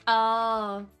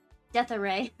 Oh, Death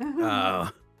Array.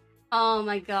 Oh. Oh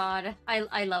my god.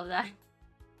 I love that.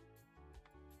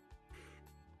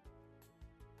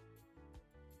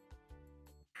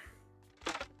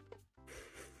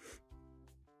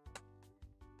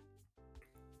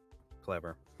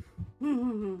 Clever.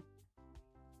 Do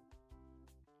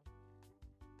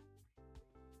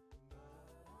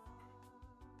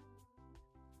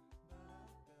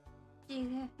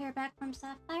you hear back from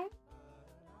Sapphire?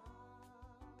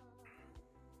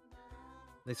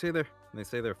 They say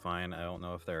they're fine. I don't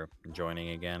know if they're joining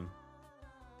again.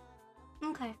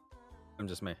 Okay. I'm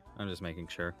just making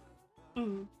sure.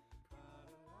 Mm.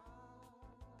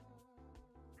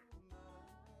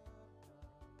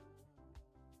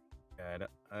 Yeah,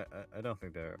 I don't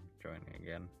think they're joining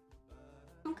again.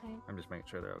 Okay. I'm just making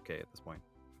sure they're okay at this point.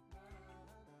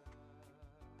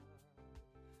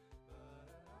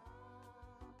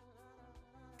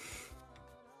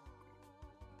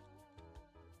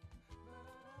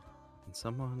 When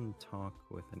someone talk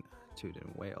with an attitude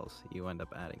in Wales, you end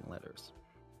up adding letters.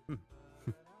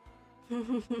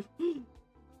 Alright,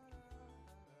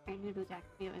 who do that?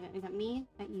 We got me,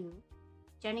 got you,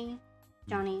 Jenny,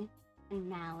 Johnny, and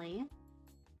Mally.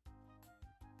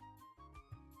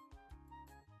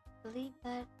 I believe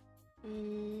that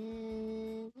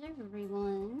is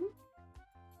everyone.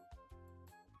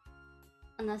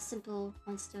 Unless Simple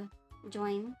wants to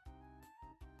join.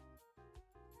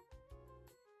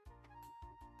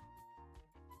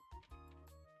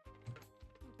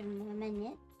 Give him a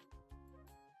minute.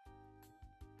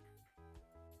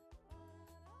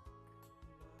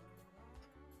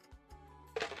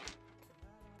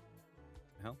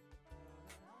 Hell?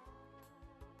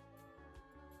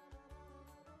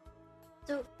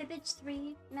 So Fibbage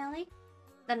 3, Melly,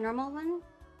 the normal one,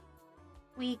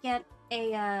 we get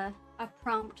a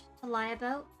prompt to lie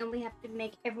about, and we have to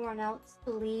make everyone else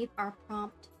believe our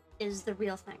prompt is the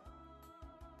real thing.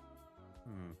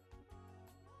 Hmm.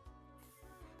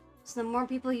 So the more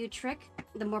people you trick,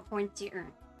 the more points you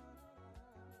earn.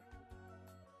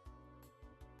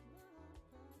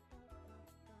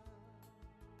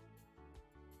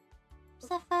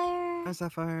 Sapphire! Hi,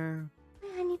 Sapphire.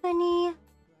 Hi, honey bunny!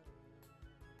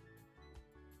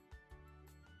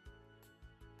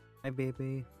 Hi,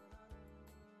 baby.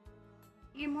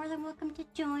 You're more than welcome to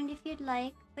join if you'd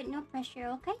like, but no pressure,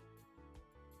 okay?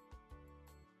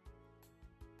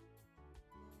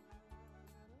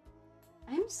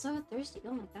 I'm so thirsty,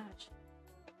 oh my gosh.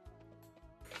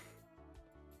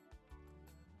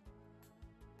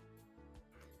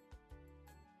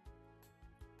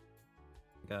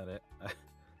 Got it.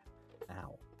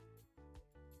 Ow.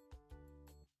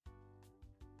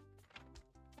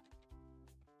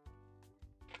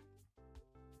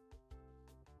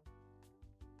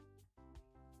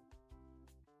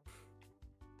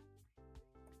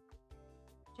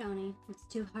 Johnny, it's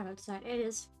too hot outside. It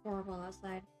is horrible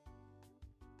outside.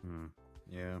 Hmm.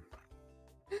 Yeah.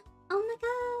 Oh my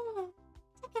god!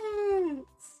 Seconds!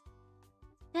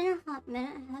 It's been a hot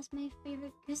minute. It has my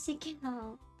favorite goosey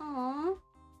cow. Aww.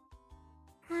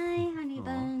 Hi, honey Aw.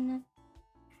 bun.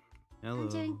 Hello. I'm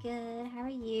doing good. How are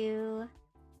you?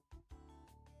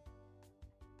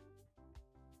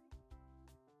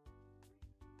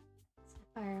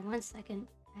 Sapphire, 1 second.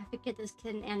 I have to get this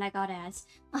kitten and I got ass.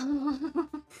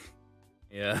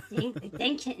 Yeah.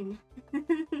 Dang kitten.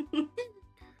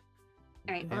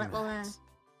 Alright, Damn we'll it.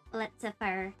 let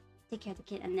Sapphire take care of the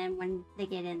kid, and then when they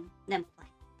get in, then play.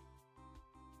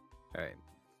 Alright.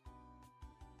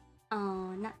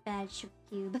 Oh, not bad, Sugar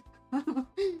Cube.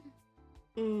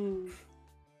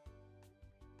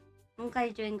 glad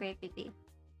you're doing great, BB.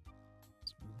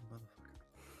 Smooth motherfucker.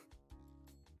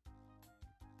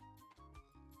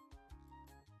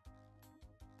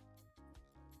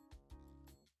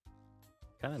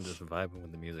 Kind of just vibing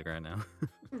with the music right now.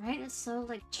 Right? It's so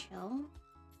like chill.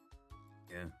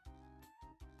 Yeah.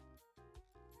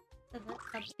 That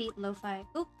upbeat lo-fi.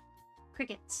 Oh,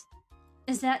 crickets.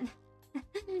 Is that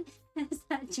is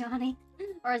that Johnny,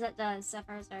 or is that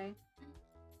Sapphire? Sorry.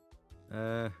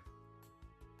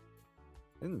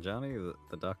 Isn't Johnny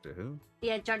the Doctor Who?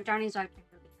 Yeah, Johnny's Doctor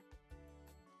Who.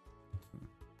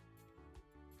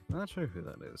 I'm not sure who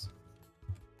that is.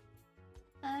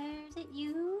 Is it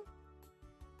you?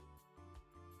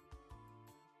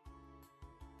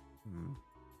 Hmm.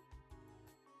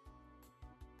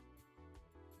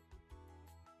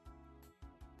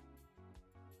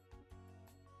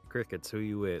 Crickets, who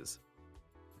you is?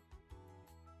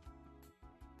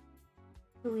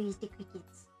 Who is the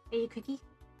crickets? Are you a cookie?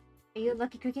 Are you a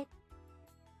lucky cricket?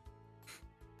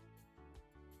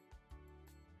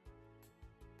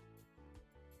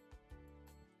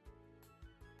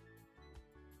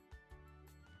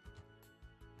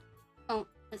 Oh,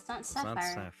 it's not Sapphire.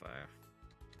 It's not Sapphire.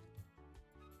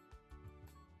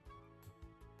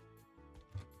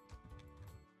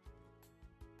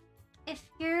 If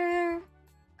you're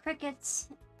crickets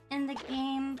in the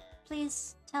game,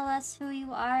 please tell us who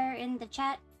you are in the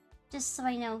chat, just so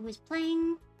I know who's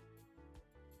playing.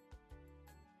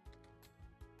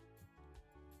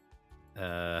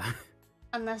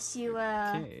 Unless you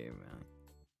Okay, man.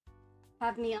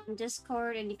 have me on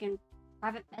Discord and you can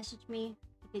private message me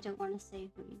if you don't want to say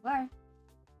who you are.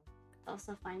 It's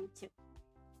also fine too.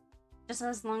 Just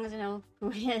as long as I know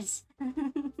who it is.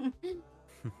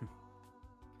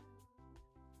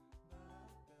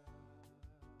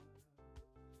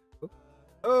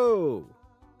 Oh!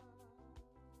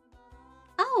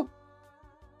 Oh!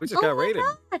 We just got my rated.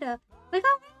 God! We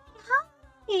got rated!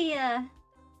 Hi!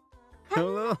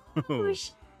 Hello!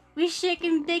 We shake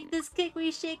and bake this cake,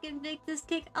 we shake and bake this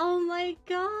cake. Oh my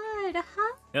god!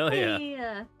 Hi! Hell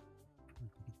yeah!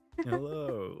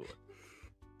 Hello!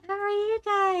 How are you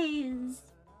guys?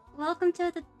 Welcome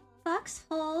to the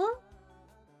foxhole.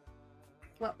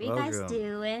 What were you guys Welcome.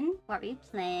 doing? What were you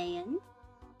playing?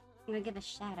 I'm gonna give a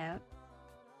shout out.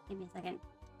 Give me a second.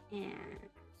 Yeah.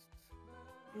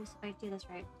 Let me see if I do this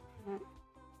right. Yeah.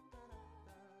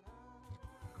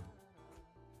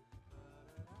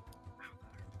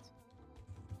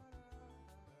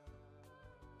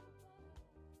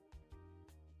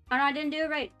 Oh no, I didn't do it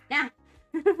right. Nah.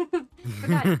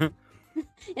 Forgot.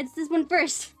 It's this one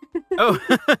first. Oh!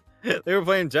 They were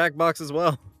playing Jackbox as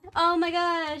well. Oh my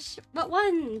gosh. What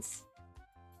ones?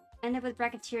 Ended with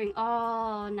bracketeering.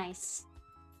 Oh, nice.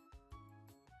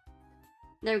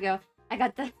 There we go. I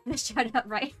got the shout out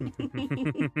right.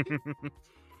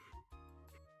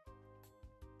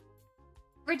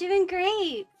 We're doing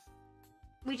great.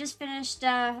 We just finished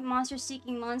Monster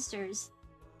Seeking Monsters.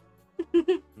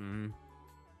 Mm.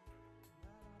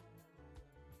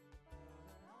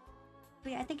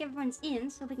 But yeah, I think everyone's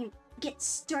in, so we can get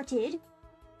started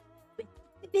with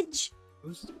Fibbage.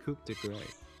 Who's Coup to Gras?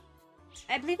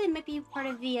 I believe they might be part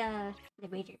of the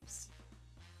Raiders.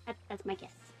 That's my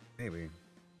guess. Maybe.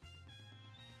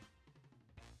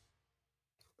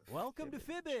 Welcome to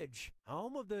Fibbage,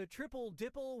 home of the triple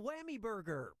dipple whammy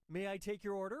burger. May I take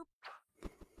your order?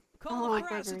 Call Oh, the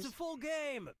press, it's burgers. a full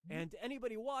game, and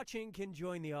anybody watching can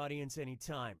join the audience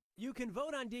anytime. You can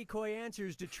vote on decoy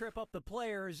answers to trip up the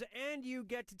players, and you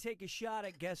get to take a shot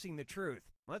at guessing the truth.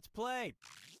 Let's play.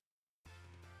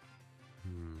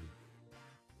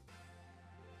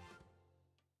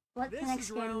 What This next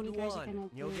is game you round guys are gonna one.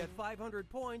 do? You'll get 500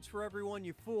 points for everyone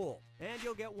you fool, and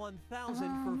you'll get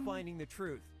 1,000 for finding the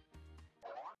truth.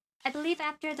 I believe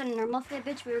after the normal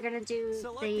Fibbage, we were gonna do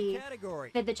Select the the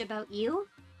category. Fibbage about you.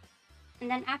 And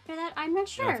then after that, I'm not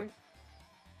sure.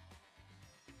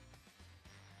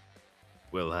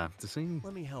 We'll have to see.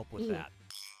 Let me help with Yeah. that.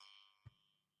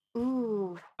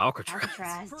 Ooh, Alcatraz.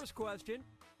 Alcatraz. First question.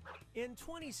 In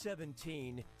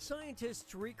 2017,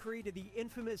 scientists recreated the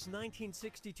infamous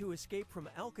 1962 escape from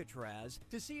Alcatraz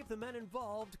to see if the men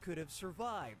involved could have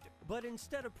survived. But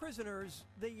instead of prisoners,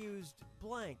 they used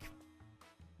blank.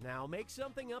 Now make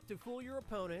something up to fool your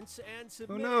opponents and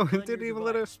submit no, it it on didn't your even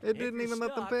let device. it If didn't you're even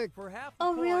let them stuck, pick. For half the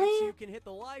Oh, points, really? you can hit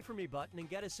the lie for me button and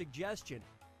get a suggestion.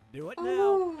 Do it now.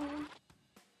 Oh.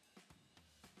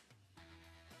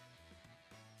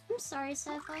 I'm sorry,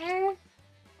 Sapphire.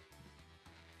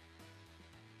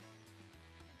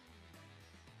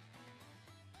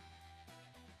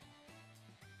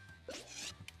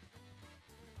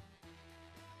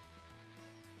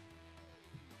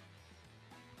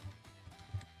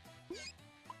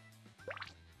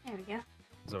 There we go.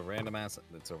 It's a random ass.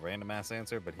 It's a random ass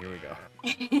answer, but here we go.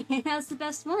 It has the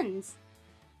best ones.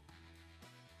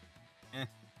 I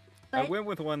But, went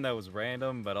with one that was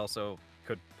random, but also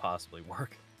could possibly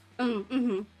work.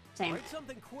 same. Write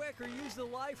something quick or use the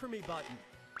lie for me button.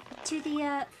 To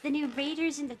the new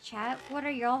raiders in the chat, what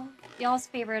are y'all's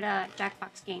favorite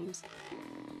Jackbox games?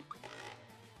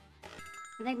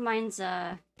 I think mine's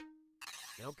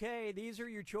Okay, these are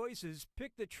your choices.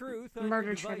 Pick the truth on Murder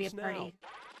your Trivia device now. Party.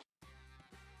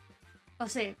 Oh,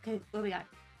 say, okay, what do we got?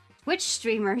 Twitch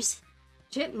streamers,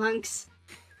 chipmunks,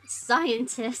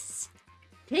 scientists,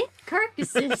 pig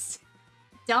carcasses,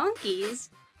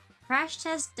 donkeys, crash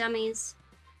test dummies,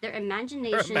 their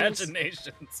imaginations,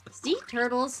 Imaginations. sea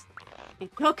turtles,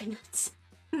 and coconuts.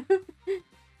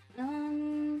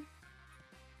 I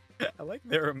like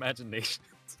their imaginations.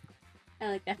 I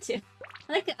like that too.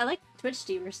 I like Twitch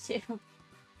streamers too.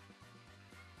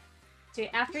 So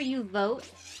after you vote,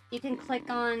 you can click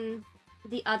on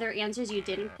the other answers you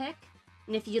didn't pick,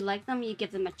 and if you like them, you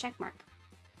give them a check mark.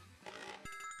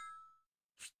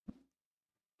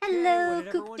 Hello, what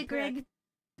did Coup everyone de Greg. pick?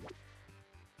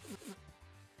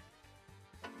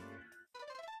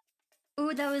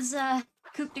 Ooh, that was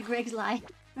Coup de Greg's lie.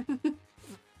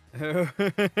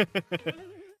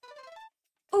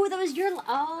 Oh, that was your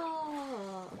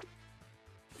oh.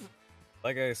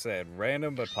 Like I said,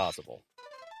 random but possible.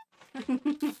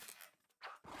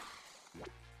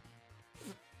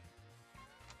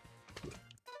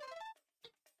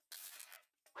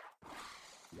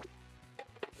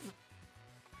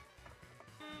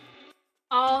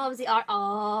 Oh, that was the art.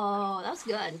 Oh, that was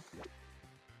good.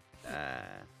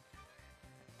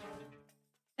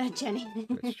 Jenny.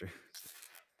 That's true.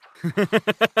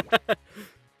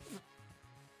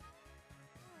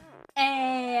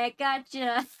 Hey, I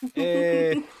gotcha.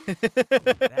 Hey.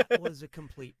 That was a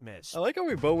complete miss. I like how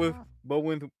we both went The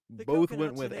went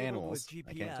coconuts with enabled animals. With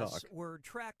I can't talk. GPS were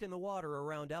tracked in the water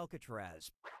around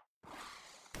Alcatraz.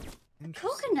 Interesting.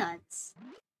 Coconuts.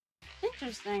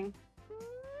 Interesting.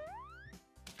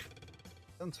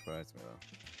 Doesn't surprise me though.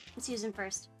 Let's use him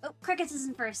first. Oh, Crickets is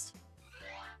in first.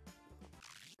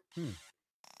 All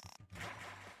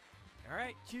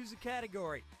right, choose a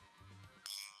category.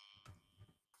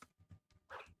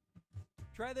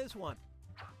 Try this one.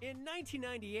 In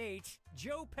 1998,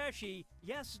 Joe Pesci,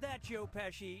 yes, that Joe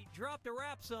Pesci, dropped a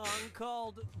rap song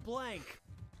called Blank.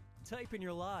 Type in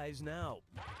your lies now.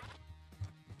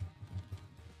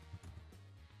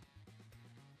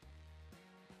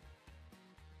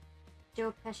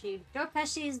 Joe Pesci. Joe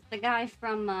Pesci is the guy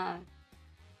from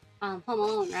Home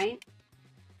Alone, right?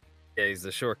 Yeah, he's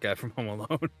the short guy from Home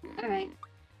Alone. All right.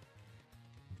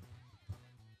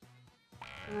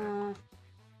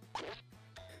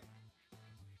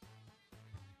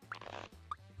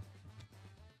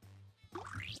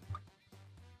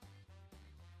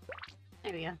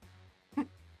 There we go.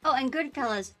 Oh, and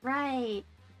Goodfellas, right?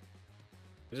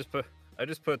 I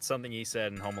just put something he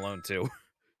said in Home Alone too.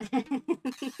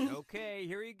 Okay,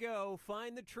 here you go.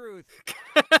 Find the truth.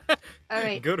 All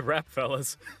right. Good rap,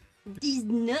 fellas. These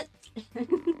nuts.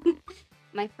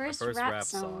 My first rap, rap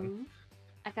song. song.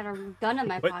 I got a gun in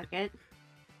my What? pocket.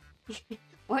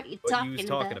 What are you What you was talking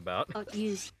talking about? about? Oh,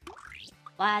 you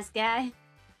wise guy.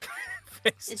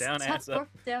 Face It's down, ass up. Tuck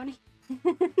Downey.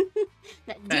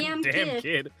 That damn, Damn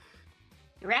kid.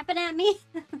 You rapping at me?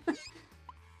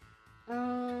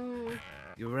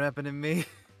 You rapping at me?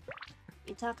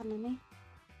 You talking to me?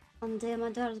 On the day of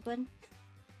my daughter's wedding?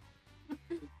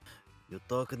 You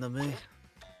talking to me?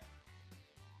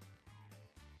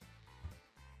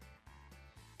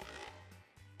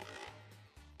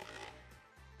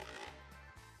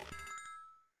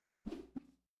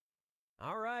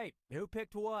 All right, who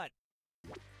picked what?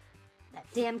 That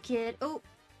damn kid. Oh.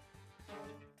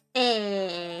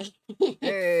 Hey.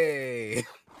 Hey.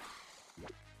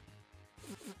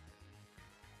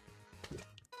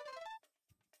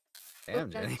 Damn,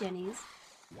 That's Jenny. Jenny's.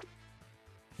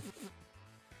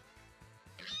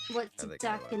 What's I he think I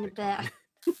know talking what about?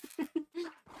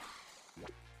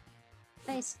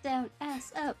 Face down,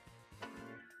 ass up.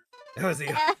 That was the.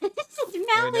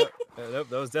 Mally. Wait, no, nope,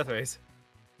 that was Death Race.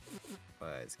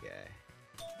 Wise guy.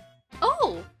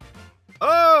 Oh!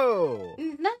 Oh!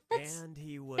 That's... And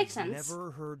he was makes sense. never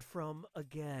heard from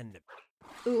again.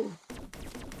 Ooh.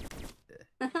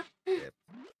 Yep.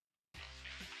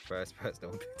 Surprise,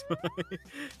 don't pick mine.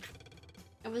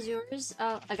 That was yours?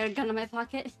 Oh, I got a gun in my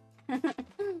pocket.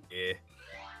 Yeah.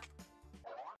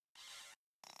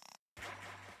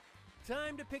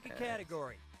 Time to pick a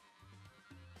category.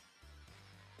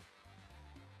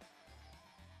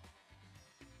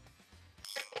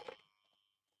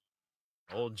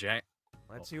 Old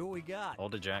Let's see what we got.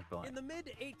 Hold a Jack In Black. the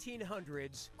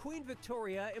mid-1800s, Queen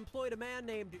Victoria employed a man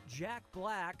named Jack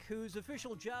Black, whose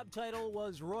official job title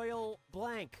was Royal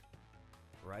Blank.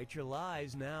 Write your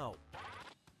lies now.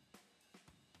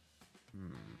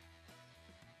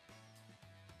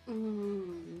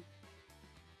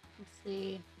 Let's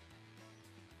see.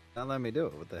 Not letting me do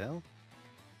it. What the hell?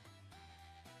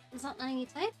 It's not letting you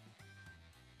type?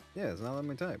 Yeah, it's not letting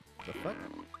me type. The fuck?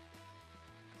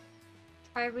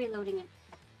 Try reloading it.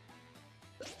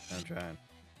 I'm trying.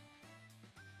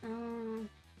 What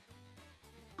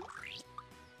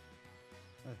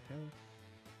the hell?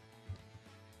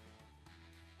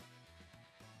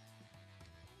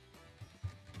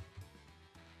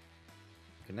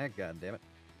 Connect, goddammit.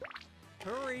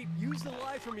 Hurry, use the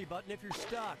lie for me button if you're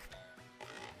stuck.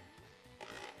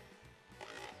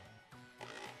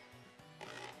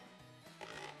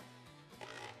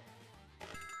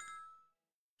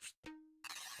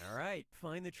 All right,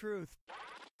 find the truth.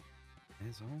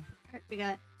 Asshole. Alright, we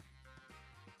got.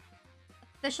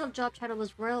 Official job title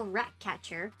was Royal Rat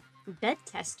Catcher, Bed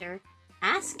Tester,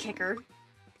 Ass Kicker,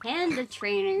 Panda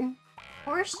Trainer,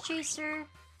 Horse Chaser,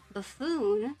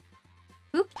 Buffoon,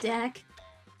 Poop Deck,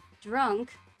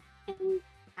 Drunk, and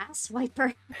Ass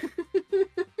Wiper.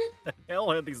 The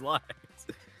hell are these lines?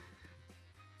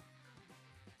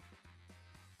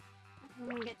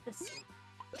 Let me get this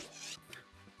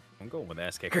I'm going with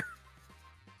ass kicker.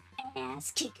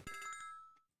 ass kicker.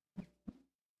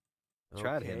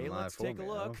 Tried Okay, hitting live let's for take me. a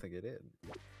I don't look. think it did.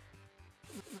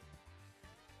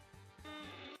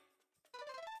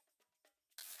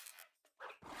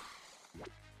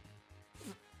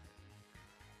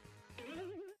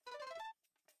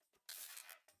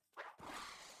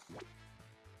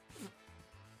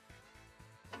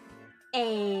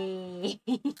 Hey.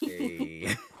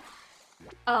 Hey.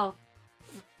 Oh.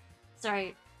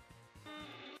 Sorry.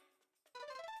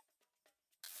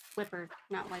 Whipper,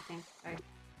 not wiping. Sorry.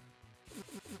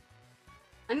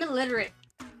 I'm illiterate.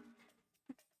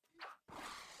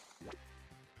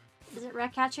 Is it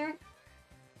Ratcatcher?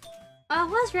 Oh, it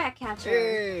was Ratcatcher.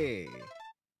 Hey.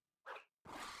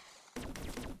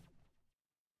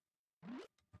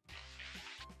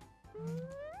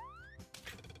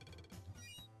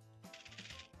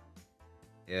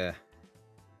 Yeah.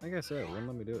 Like I said, wouldn't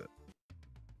let me do it.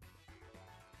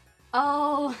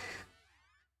 Oh.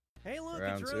 Hey, look,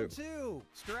 Round it's round two.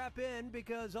 Strap in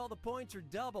because all the points are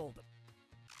doubled.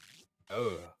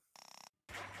 Oh.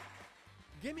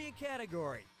 Give me a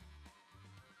category.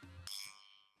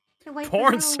 The wiper, Porn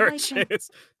no wiping.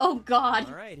 searches. Oh God.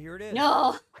 All right, here it is.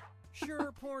 No.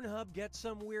 Sure, Pornhub gets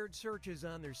some weird searches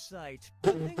on their site,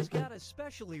 but things got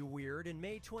especially weird in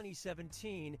May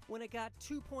 2017 when it got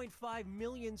 2.5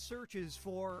 million searches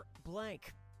for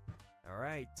blank. All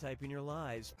right, type in your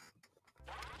lies.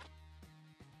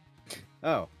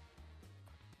 Oh.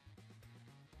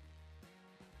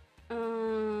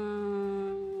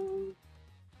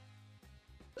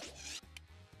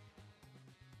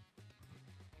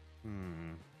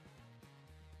 Hmm.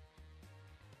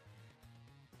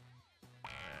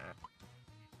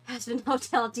 Husband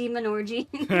Hotel Demon Orgy.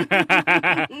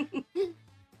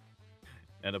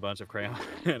 And a bunch of crayon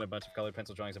and a bunch of colored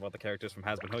pencil drawings of all the characters from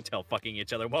Hasbin Hotel fucking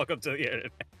each other. Welcome to the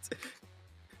internet.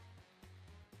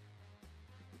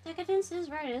 Decadence is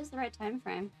right. It is the right time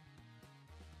frame.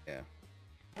 Yeah.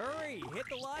 Hurry, hit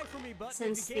the lie for me button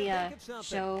Since if you the can't think of something.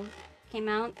 show came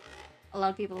out, a lot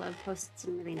of people have posted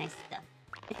some really nice stuff.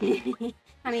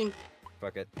 I mean,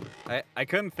 Fuck it. I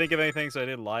couldn't think of anything, so I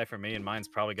did lie for me, and mine's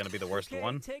probably gonna be the worst Okay,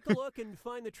 one. take a look and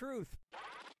find the truth.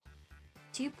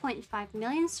 2.5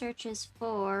 million searches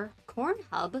for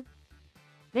Cornhub,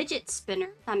 Fidget Spinner.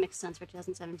 That makes sense for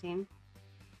 2017.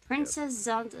 Princess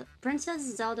Zelda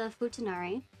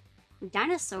Futanari,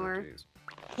 Dinosaur, Oh, jeez.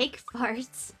 Cake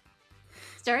Farts,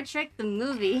 Star Trek the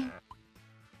Movie,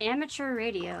 Amateur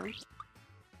Radio,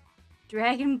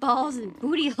 Dragon Balls and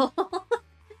Booty Hole,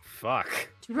 Fuck.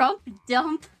 Drump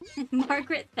Dump, and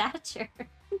Margaret Thatcher.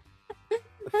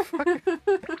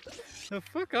 The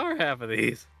fuck are half of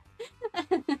these?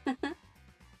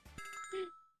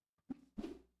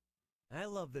 I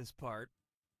love this part.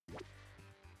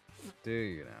 Do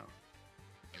you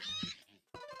know?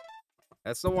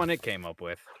 That's the one it came up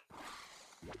with.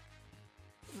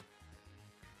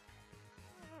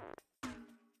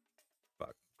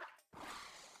 Fuck.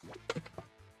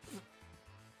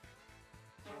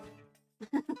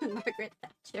 Margaret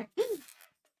Thatcher.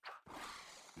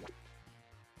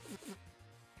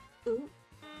 Ooh,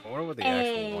 I wonder what the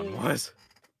actual one Hey. was.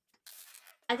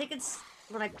 I think it's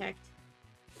what I picked.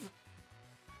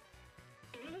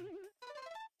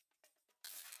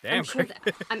 Damn, I'm sure,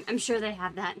 quick. I'm sure they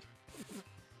have that.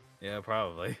 Yeah,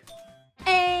 probably.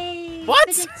 Hey! What?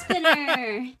 Fidget spinner!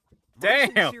 My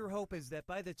Damn. sincere hope is that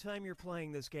by the time you're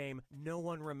playing this game, no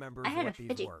one remembers I had a what these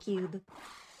fidget were. cube.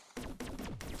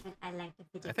 I like the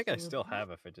fidget I think cube. I still have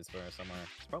a fidget spinner somewhere.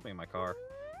 It's probably in my car.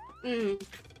 Mm.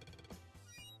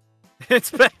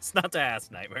 It's best not to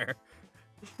ask, Nightmare.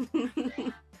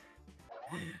 That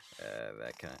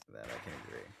I can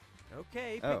agree.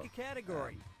 Okay, pick Oh, a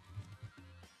category.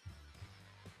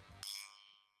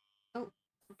 Oh,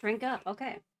 drink up.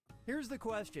 Okay. Here's the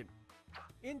question.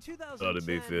 In Thought it'd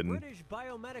be 2010, fitting. British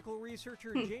biomedical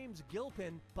researcher James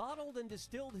Gilpin bottled and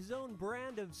distilled his own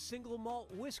brand of single malt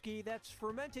whiskey that's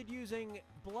fermented using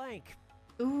blank.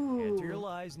 Enter your Ooh.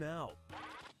 lies now.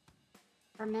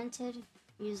 Fermented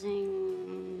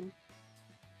using.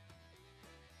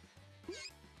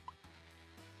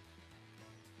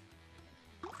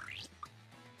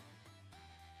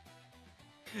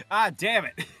 Ah, damn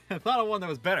it! I thought of one that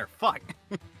was better. Fuck.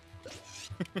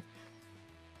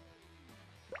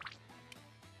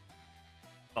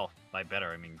 Oh, by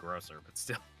better I mean grosser, but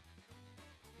still.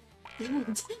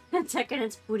 Checking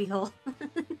its booty hole.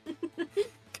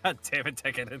 God damn it,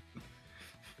 Tekken.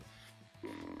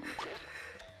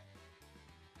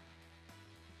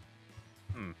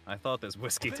 I thought this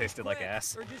whiskey Finish tasted like quick,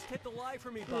 ass. Or just hit the lie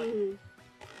for me button. Mm.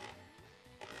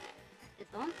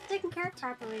 It's all taken care of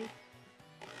properly.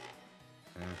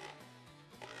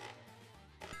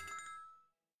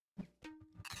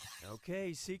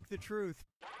 Okay, seek the truth.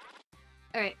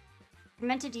 Alright.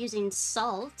 Fermented using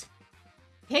salt.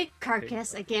 Pig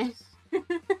carcass again. Pig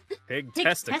Pig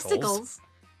testicles.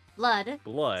 Blood.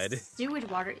 Blood. Sewage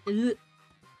water. Ugh.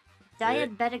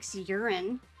 Diabetic's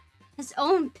urine. His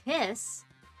own piss.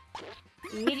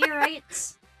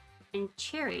 Meteorites. And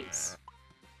cherries.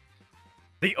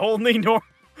 The only normal.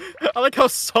 I like how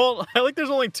salt. I like there's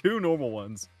only 2 normal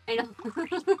ones. I know.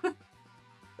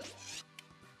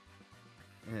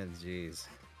 Yeah, jeez.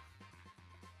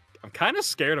 I'm kind of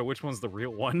scared of which one's the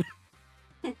real one.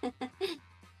 I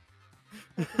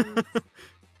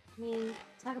mean,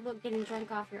 talk about getting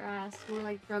drunk off your ass. More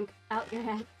like drunk out your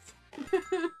ass.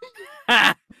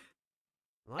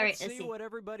 Let's let's see see. what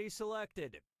everybody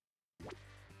selected.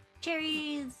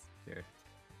 Cherries. Here.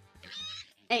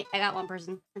 Hey, I got one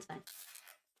person. That's fine.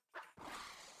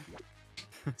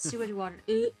 Sewage water.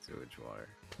 Ugh. Sewage water.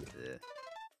 Ugh.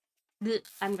 Ugh.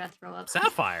 I'm gonna throw up.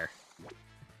 Sapphire.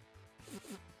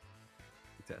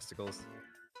 Testicles.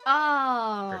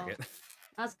 Oh, Cricket.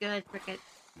 that's good, cricket.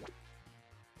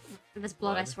 If it's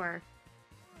blood, I Blood. swear.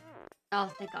 Oh,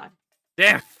 thank God.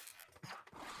 Damn.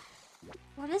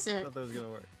 What is I it? thought that was gonna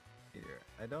work. Here.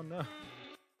 I don't know.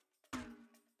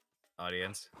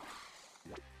 Audience.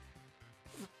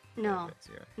 No, Crickets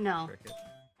here. no, Cricket.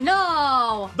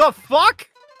 no! The fuck?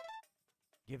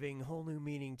 Giving whole new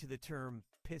meaning to the term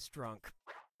piss drunk.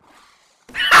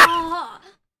 Oh!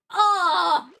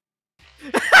 Oh! No!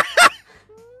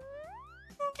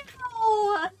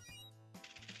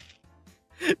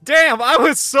 Damn, I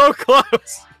was so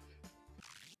close.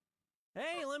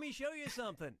 Hey, let me show you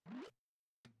something.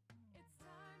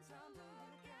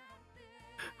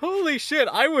 Holy shit,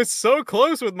 I was so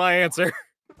close with my answer.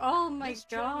 Oh my This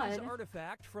Chinese God.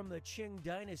 artifact from the Qing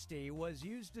dynasty was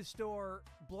used to store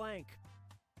blank.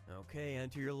 Okay,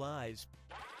 enter your lies.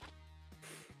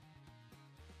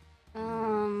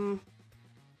 There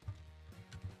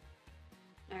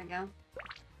we go.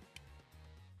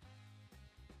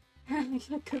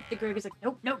 The Greg is like,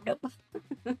 nope, nope, nope.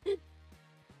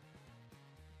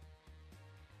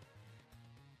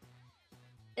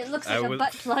 It looks like a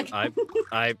butt plug.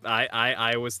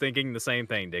 I was thinking the same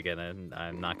thing, Diggin, and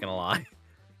I'm not gonna lie.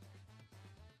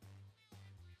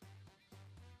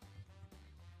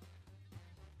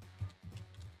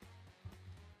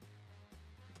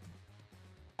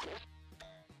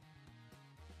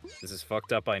 This is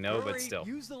fucked up, I know, Hurry, but still.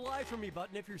 use the lie for me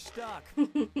button if you're stuck.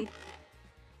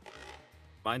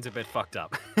 Mine's a bit fucked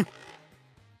up.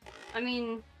 I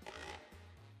mean,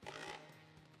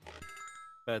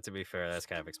 But to be fair, that's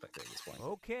kind of expected at this point.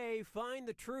 Okay, find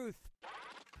the truth.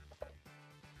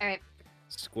 alright.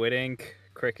 Squid ink,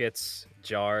 crickets,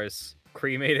 jars,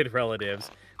 cremated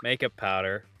relatives, makeup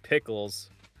powder, pickles,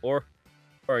 or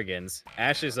organs,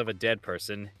 ashes of a dead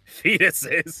person,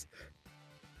 fetuses.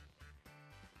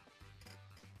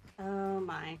 Oh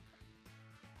my.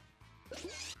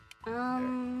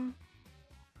 I'm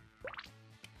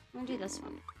gonna do this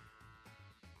one.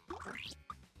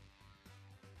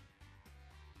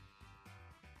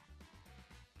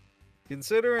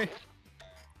 Considering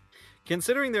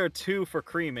there are 2 for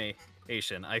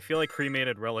cremation, I feel like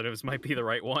cremated relatives might be the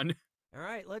right one. All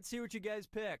right, let's see what you guys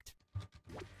picked.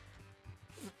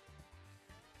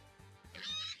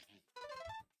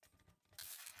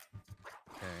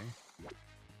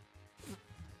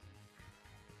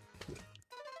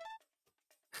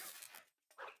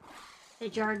 They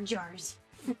jar jars.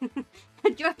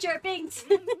 Jar Jar Binks.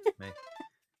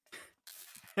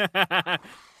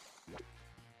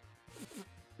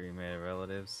 Cremated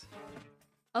relatives.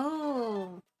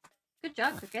 Oh, good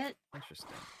job, Cricket. Interesting.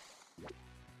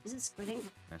 Is it squinting?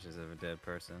 Ashes of a dead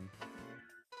person.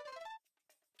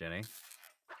 Jenny.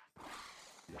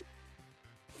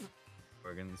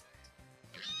 Organs.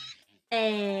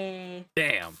 Hey.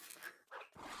 Damn.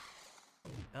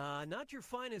 Not your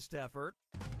finest effort.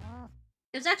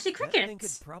 It was actually That thing could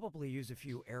crickets. probably use a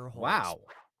few air holes. Wow.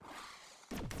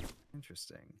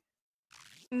 Interesting.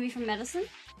 Maybe from medicine?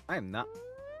 I am not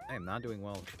doing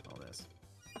well with all this.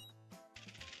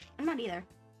 I'm not either.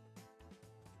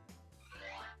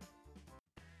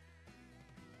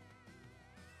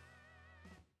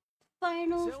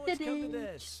 Final So it's come to Fibbage.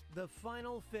 this, the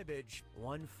final Fibbage.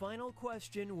 One final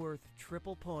question worth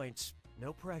triple points.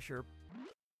 No pressure.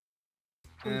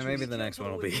 Which Maybe is the next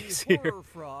one will be generally the easier. horror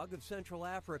frog of Central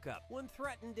Africa. When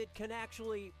threatened, it can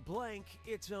actually blank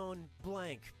its own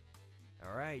blank.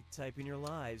 All right, type in your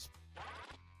lies.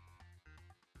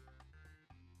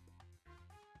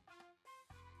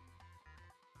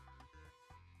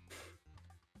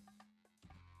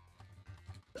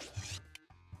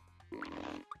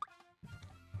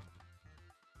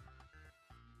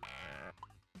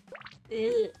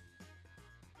 Ugh.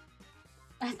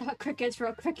 I thought crickets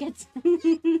wrote crickets.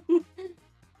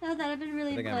 Oh, that would have been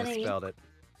really I think I funny. misspelled it.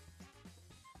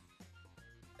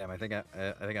 Damn, I think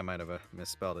I might have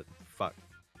misspelled it. Fuck.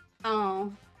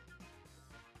 Oh.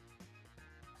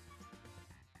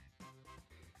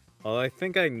 Well, I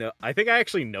think I know. I think I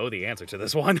actually know the answer to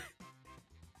this one.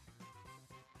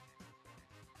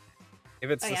 If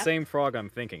it's Oh, the yeah? same frog I'm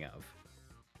thinking of.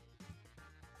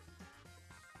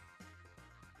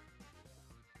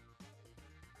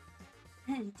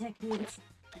 Techniques.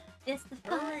 It's the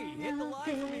Hurry, hit the final like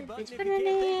for me button Fibbage. if you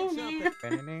can't think of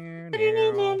something.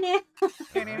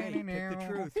 Right, pick the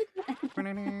truth.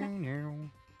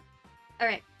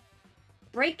 Alright.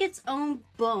 Break its own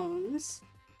bones.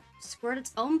 Squirt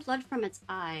its own blood from its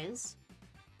eyes.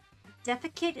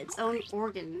 Defecate its own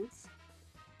organs.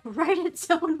 Write its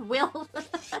own will.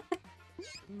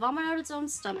 Vomit out its own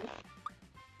stomach.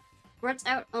 Squirts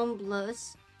out own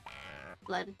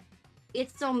blood.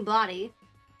 Eats its own body.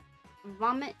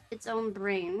 Vomit its own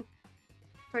brain.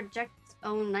 Project its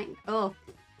own night. Oh.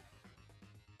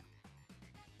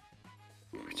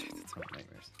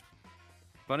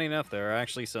 Funny enough, there are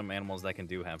actually some animals that can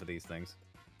do half of these things.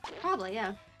 Probably,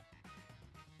 yeah.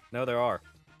 No, there are.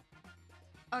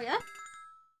 Oh, yeah?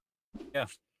 Yeah,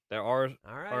 there are.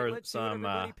 All right, Or let's see what some,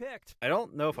 everybody picked. I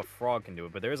don't know if a frog can do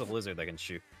it, but there is a lizard that can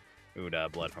shoot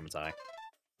blood from its eye.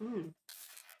 Hmm.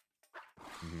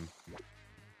 Mm-hmm.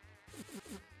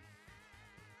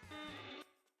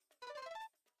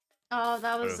 Oh,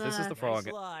 that But was, if this is the frog,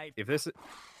 Nice slide. if this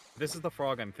is the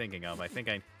frog I'm thinking of, I think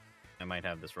I might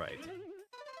have this right.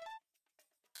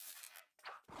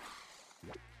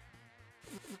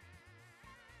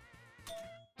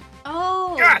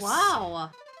 Oh, Yes!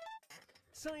 wow.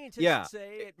 Scientists Yeah,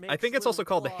 say it I makes think it's also little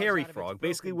called the claws hairy out of its frog.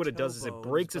 Basically, broken what it does toe is it bones,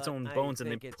 breaks its but own I bones and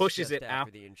then think it's pushes just it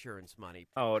after the insurance money.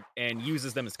 out and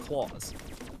uses them as claws.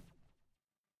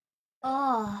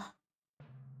 Oh.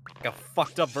 Like a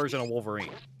fucked up version of Wolverine.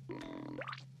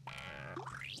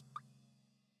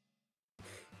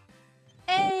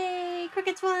 Hey,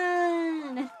 crickets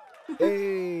won!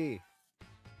 Hey!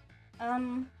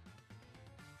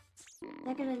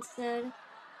 Decadent said,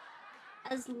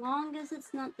 as long as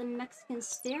it's not the Mexican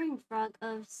staring frog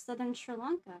of southern Sri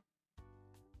Lanka.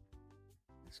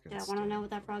 Do I want to know what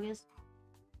that frog is?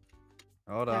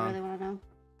 Hold I on. really want to know.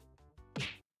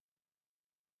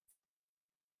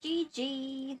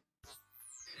 GG.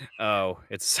 Oh,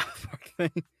 it's a South Park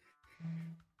thing.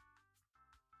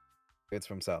 It's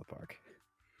from South Park.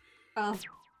 Oh.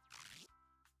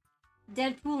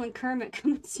 Deadpool and Kermit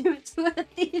come to a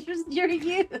theater near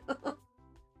you.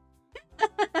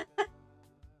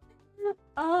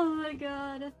 Oh my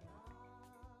god.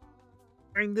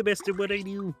 I'm the best at what I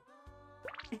do.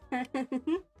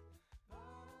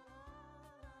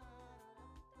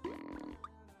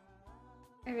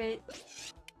 Alright.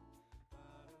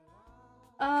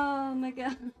 Oh my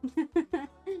god.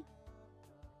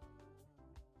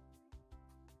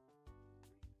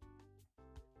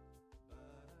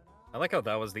 I like how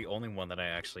that was the only one that I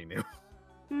actually knew.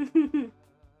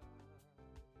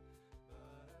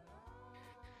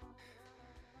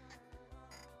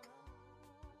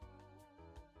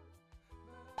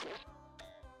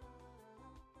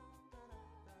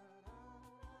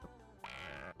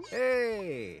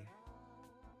 Hey!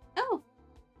 Oh.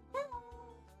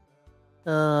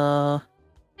 Uh.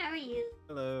 How are you?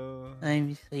 Hello.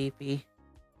 I'm sleepy.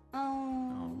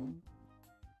 Oh.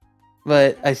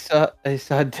 But I saw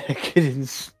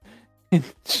decadence in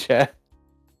chat.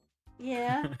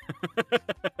 Yeah.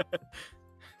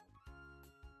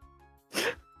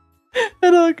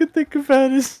 And all I could think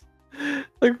about is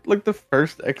like the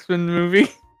first X-Men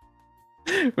movie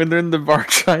when they're in the bar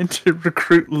trying to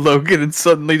recruit Logan and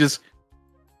suddenly just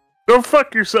go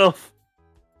fuck yourself.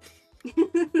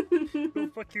 Go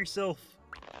fuck yourself.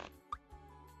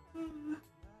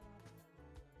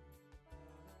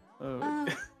 Oh. Oh.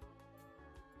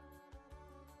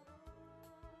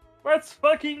 Let's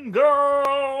fucking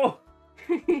go.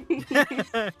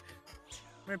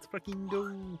 Let's fucking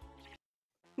go.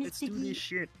 Let's do this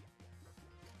shit.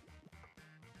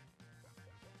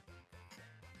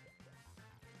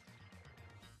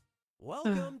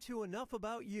 Welcome to Enough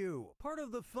About You, part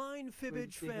of the fine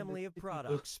Fibbage family of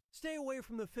products. Stay away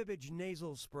from the Fibbage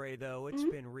nasal spray, though. It's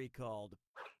been recalled.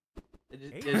 I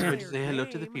Hey, just want to player say hello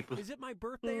to the game. people. Is it my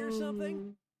birthday or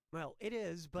something? Well, it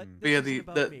is, but Mm. But yeah, this isn't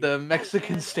the about me. the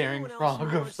Mexican And staring anyone else frog who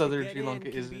of wants to Southern get Sri Lanka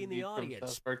in can is be in the indeed from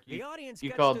audience. South Park. The audience You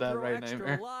gets called to that throw right, extra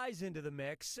Nightmare. lies into the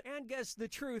mix and guess the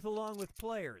truth along with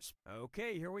players.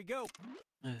 Okay, here we go.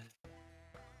 I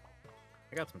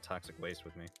got some toxic waste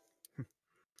with me.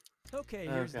 Okay,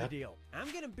 Oh, here's the God. deal. I'm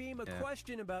gonna beam a Yeah.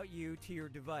 question about you to your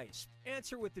device.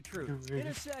 Answer with the truth. In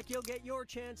a sec, you'll get your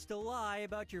chance to lie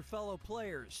about your fellow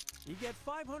players. You get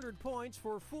 500 points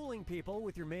for fooling people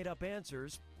with your made-up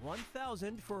answers,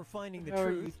 1,000 for finding the How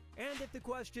are you? truth, and if the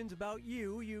question's about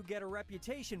you, you get a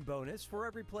reputation bonus for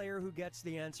every player who gets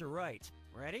the answer right.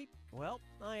 Ready? Well,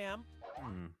 I am.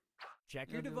 Hmm. Check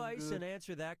your I'm doing device good. and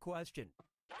answer that question.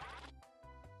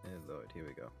 Oh, Lord, here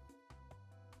we go.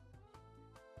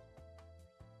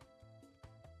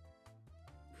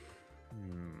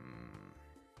 Hmm.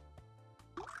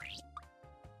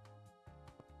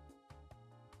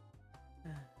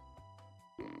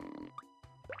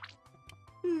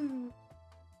 Hmm.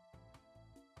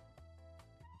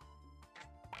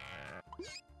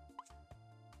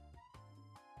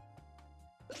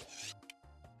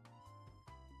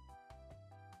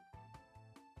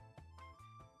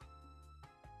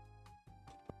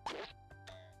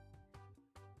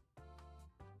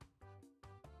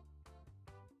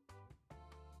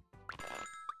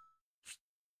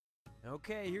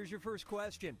 Okay, here's your first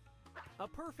question. A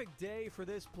perfect day for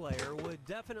this player would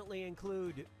definitely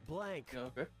include blank.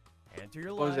 Okay. Enter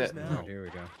your What was lies that? now. Lord, here we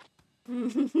go.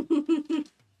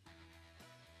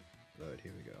 Lord,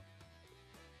 here we go.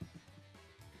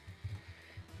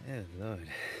 Yeah, Lord.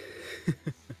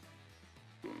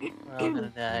 We're all gonna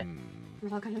die. Hmm.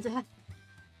 We're all gonna die.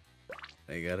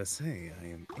 I gotta say, I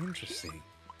am interesting.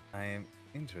 I am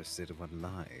interested in what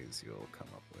lies you'll come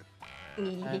up with.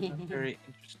 I'm very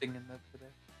interesting in that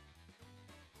today.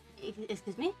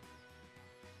 Excuse me?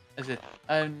 I said,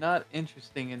 I'm not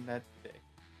interesting in that today.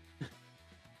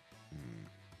 Hmm.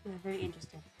 We're very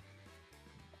interested.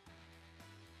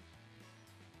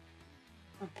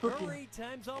 Oh, book you. Hurry,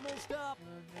 time's almost up.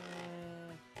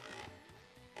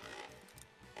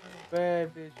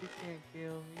 Bad bitch, you can't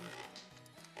kill me.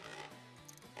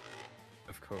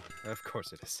 Of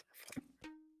course it is.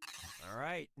 All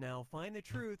right, now find the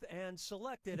truth and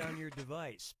select it on your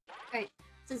device. Alright,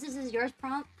 since this is yours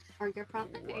prompt, or your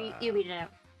prompt, you read it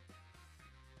out.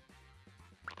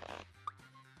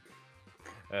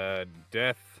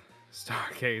 Death,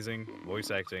 stargazing,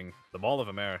 voice acting, The Mall of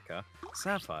America,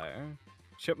 Sapphire,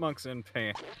 Chipmunks in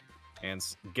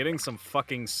Pants, getting some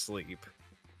fucking sleep.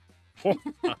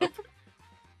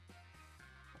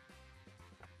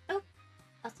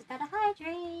 Also gotta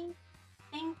hydrate.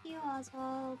 Thank you,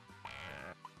 Oswald.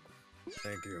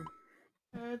 Thank you.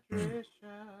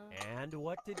 And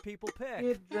what did people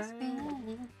pick?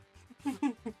 Stargazing.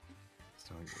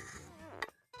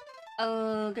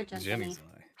 Oh, good job, Jenny. Jenny's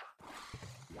lie.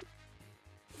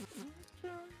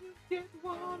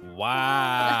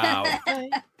 Wow.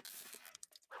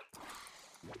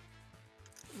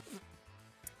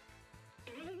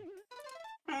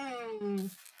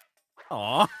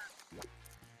 Aw.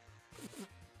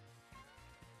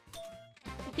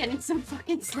 Getting some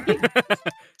fucking sleep.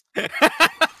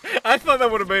 I thought that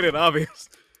would have made it obvious.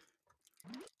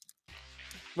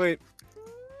 Wait,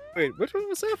 which one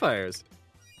was Sapphire's?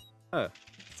 Oh,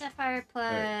 Sapphire put.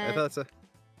 I thought so.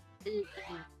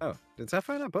 Oh, did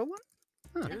Sapphire not put one?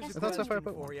 Huh, Here's I a thought Sapphire question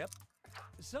put for one. you.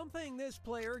 Something this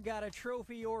player got a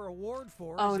trophy or award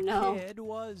for Oh, as a no. kid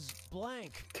was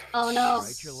blank. Oh no.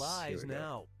 Write your lies Here we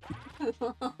now.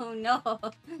 Oh no.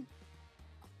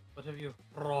 What have you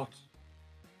brought?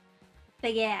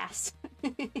 Big ass.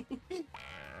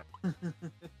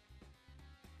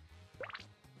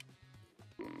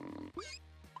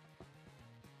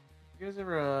 You guys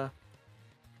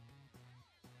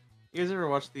ever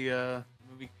watch the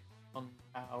movie Kung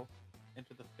Pao,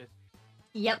 Enter the Fist?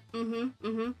 Yep.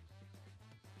 Mm-hmm.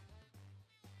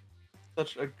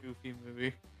 Such a goofy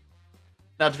movie.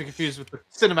 Not to be confused with the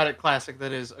cinematic classic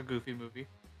that is a goofy movie.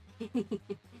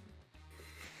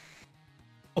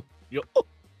 Yo.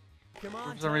 Come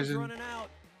on, For some time's reason- running out.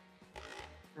 For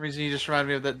some reason, you just reminded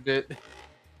me of that bit.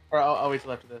 Or I'll wait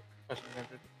till after the question is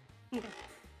answered.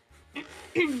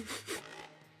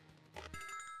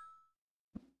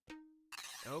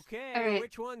 Okay, Alright.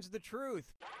 which one's the truth?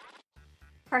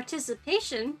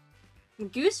 Participation,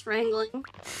 goose wrangling,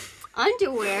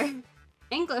 underwear,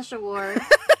 English award,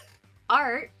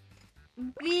 art,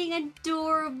 being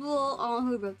adorable. Oh,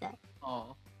 who wrote that?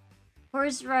 Aw.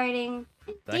 Horse riding,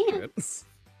 and Accurate. dance.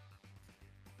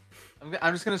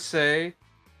 I'm just gonna say,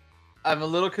 I'm a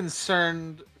little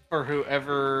concerned for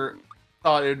whoever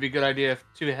thought it would be a good idea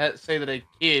to say that a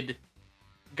kid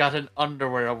got an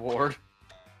underwear award.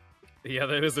 Yeah,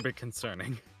 that is a bit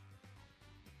concerning.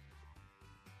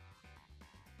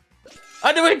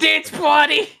 Underwear dance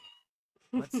party!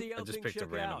 Let's see how I just things picked a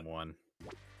shook random out. one.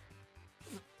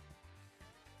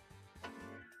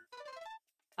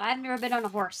 I've never been on a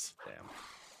horse.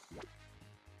 Damn.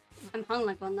 I'm hung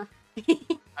like one though.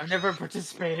 I've never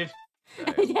participated.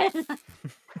 I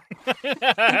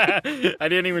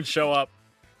didn't even show up.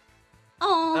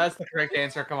 Oh, That's the correct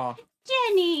answer, come on.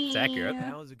 Jenny. It's accurate.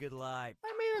 That was a good lie.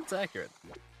 I mean, it's accurate.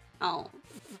 Oh.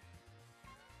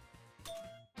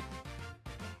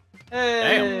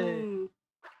 Hey! Mm.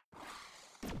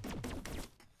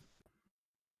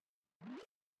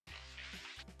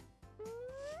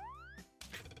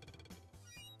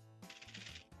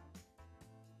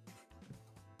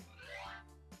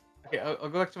 Okay, I'll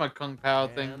go back to my Kung Pao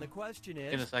thing And the question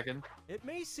in a is, second. it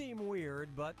may seem weird,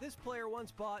 but this player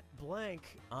once bought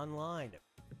blank online.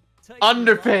 Type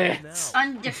Underpants.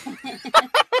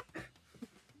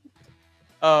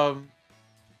 now.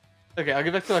 Okay, I'll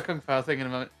get back to my Kung Pao thing in a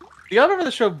moment. Do y'all remember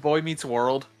the show Boy Meets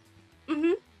World?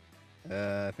 Mhm.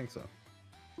 I think so.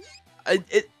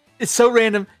 It's so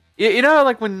random. You know, how,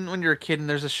 like when you're a kid and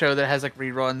there's a show that has like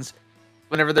reruns.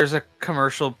 Whenever there's a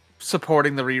commercial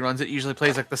supporting the reruns, it usually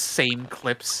plays like the same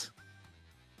clips.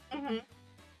 Mhm.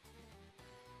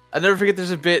 I'll never forget.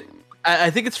 There's a bit. I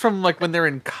think it's from like when they're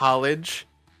in college,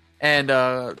 and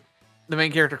the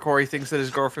main character Corey thinks that his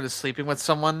girlfriend is sleeping with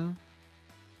someone,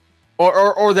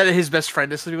 or that his best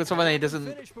friend is sleeping with someone, and he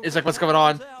doesn't. It's like, what's going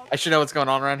on? I should know what's going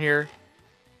on around here.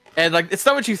 And like, it's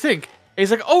not what you think. And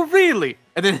he's like, oh really?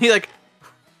 And then he like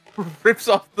rips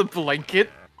off the blanket.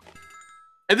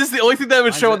 And this is the only thing that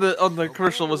would show on the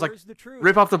commercial was like, where's the truth?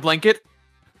 rip off the blanket,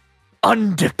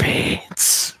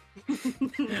 underpants.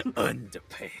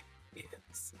 Underpants.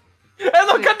 And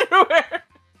look, underwear.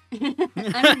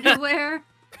 Underwear,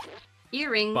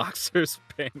 earring, Boxers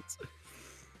pants.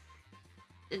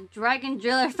 Dragon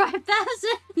Driller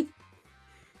 5000.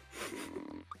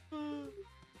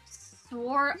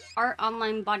 Swore Art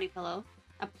Online Body Pillow.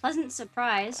 A pleasant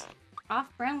surprise.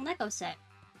 Off-brand Lego set.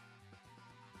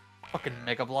 Fucking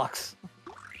Mega Blocks.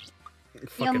 Your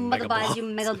Fucking mother Mega buys Bloks. you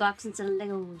Mega Blocks instead of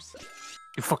Legos.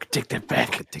 You fucking take that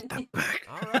back. Take that back.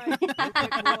 All right, you pick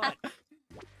what?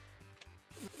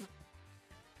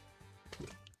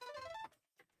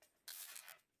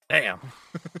 Damn.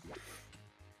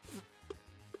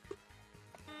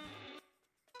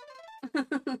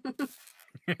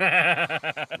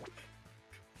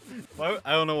 Well,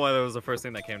 I don't know why that was the first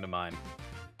thing that came to mind.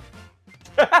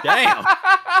 Damn!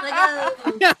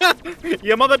 Legos.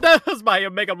 Your mother does buy your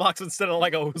Mega Blocks instead of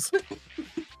Legos.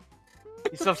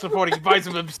 He's self-supporting. He buys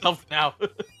them himself now.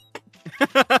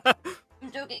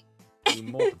 I'm joking. You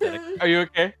more pathetic. Are you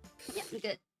okay? Yeah, I'm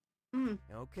good.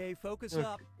 Okay, focus Okay,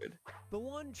 up. good. The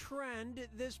one trend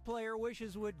this player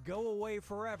wishes would go away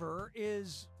forever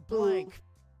is blank.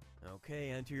 Okay,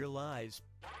 enter your lies.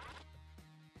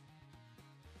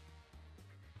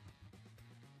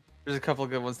 There's a couple of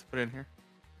good ones to put in here.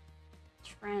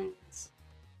 Trends.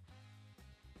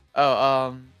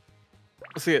 Oh,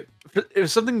 let's see it. It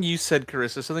was something you said,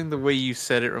 Carissa. Something the way you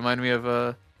said it reminded me of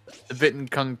the bit in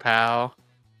Kung Pao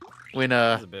when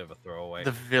That's a bit of a throwaway.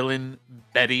 the villain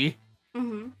Betty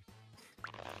Mm-hmm.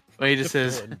 when he just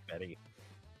says, Betty.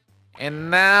 "And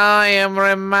now I am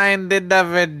reminded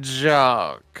of a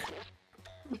joke.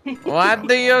 What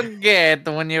do you get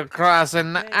when you cross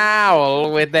an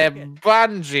owl with a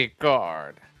bungee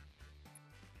cord?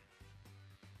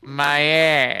 My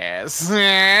ass."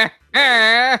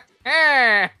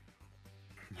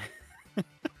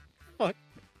 Fuck.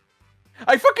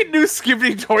 I fucking knew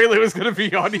Skibbity Toilet was gonna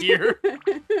be on here.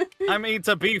 I mean,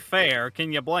 to be fair,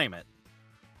 can you blame it?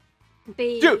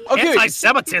 Dude, okay.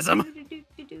 Anti-Semitism.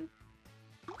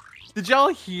 Did y'all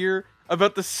hear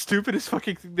about the stupidest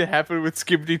fucking thing that happened with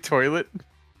Skibidi Toilet?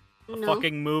 No.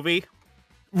 Fucking movie.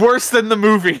 Worse than the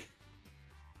movie.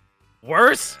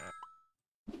 Worse?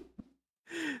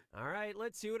 All right,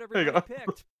 let's see what There you everybody go.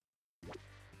 picked.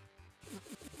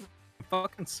 I'm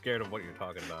fucking scared of what you're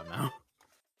talking about now.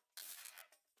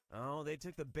 Oh, they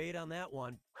took the bait on that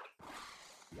one.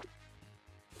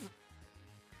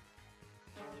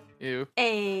 Ew.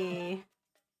 Hey.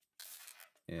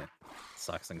 Yeah.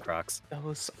 Socks and Crocs.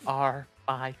 Those are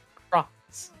my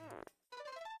Crocs.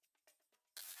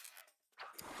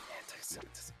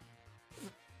 Anti-Semitism.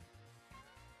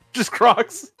 Just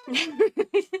Crocs.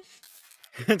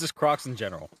 Just Crocs in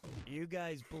general. You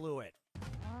guys blew it.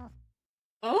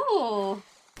 Oh.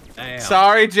 Damn.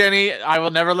 Sorry, Jenny. I will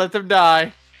never let them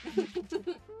die.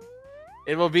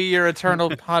 It will be your eternal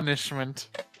punishment.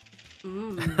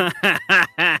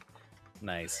 Mm.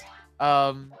 Nice.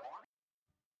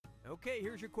 Okay,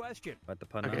 here's your question. But the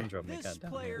conundrum This got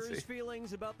done. player's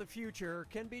feelings about the future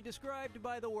can be described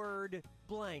by the word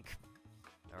blank.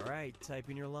 All right, type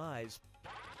in your lies.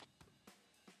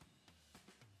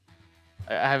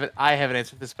 I haven't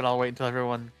answered this, but I'll wait until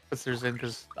everyone puts theirs in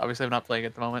because obviously I'm not playing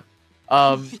at the moment.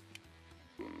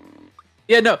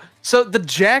 Yeah, no. So the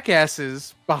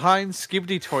jackasses behind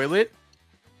Skibidi Toilet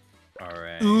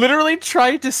Alright. literally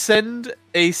tried to send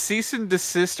a cease and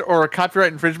desist or a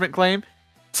copyright infringement claim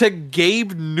to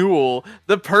Gabe Newell,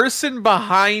 the person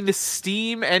behind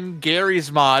Steam and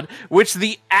Gary's mod, which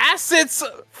the assets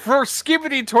for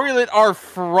Skibidi Toilet are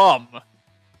from.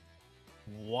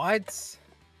 What?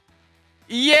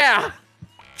 Yeah!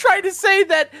 Trying to say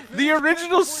that the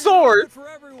original source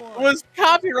was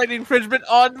copyright infringement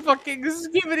on fucking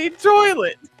Skibidi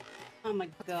Toilet. Oh my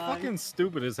god. Fucking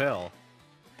stupid as hell.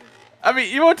 I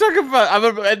mean, you want to talk about I'm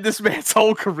gonna end this man's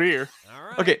whole career. All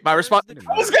right, Okay, my here's response. the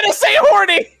I was gonna say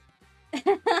horny.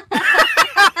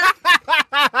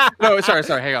 No, sorry,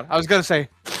 hang on. I was gonna say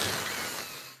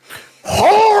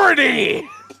horny.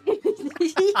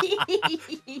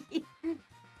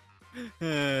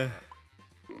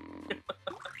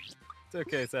 It's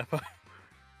okay, Sapphire.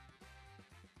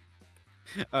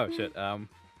 Oh shit.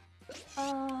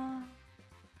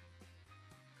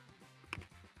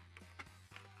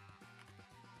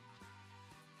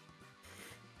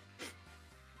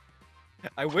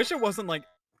 I wish it wasn't like.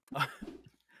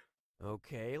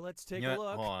 Okay, let's take You know a what?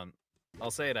 look. Hold on.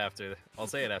 I'll say it after. I'll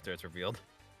say it after it's revealed.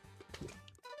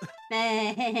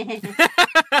 That's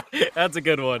a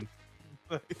good one.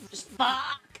 Just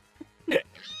fuck.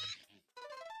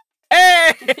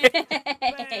 Hey!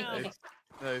 Bam!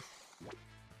 Nice.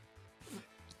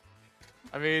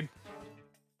 I mean,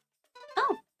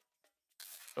 Oh.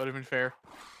 would have been fair.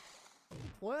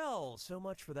 Well, so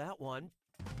much for that one.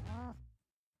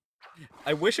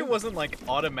 I wish it wasn't like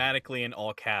automatically in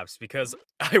all caps because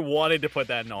I wanted to put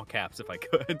that in all caps if I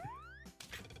could.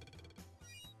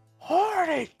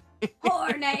 Horny.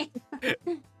 Horny.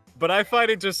 But I find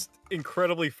it just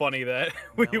incredibly funny that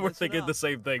we Now were listen thinking up. the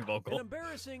same thing, An Vocal.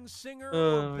 embarrassing singer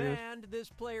Oh, or yes. band this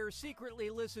player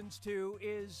secretly listens to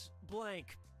is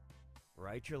blank.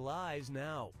 Write your lies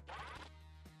now.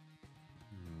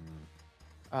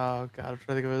 Oh god, I'm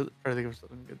trying to think of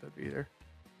something good that'd be there.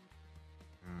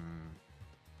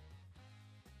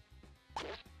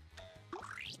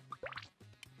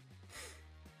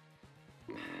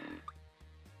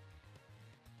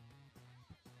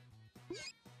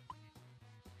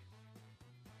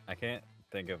 I can't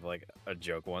think of like a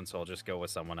joke one, so I'll just go with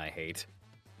someone I hate.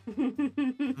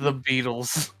 The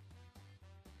Beatles.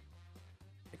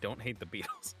 I don't hate the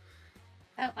Beatles.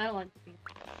 I don't like the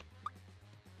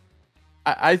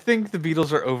I think the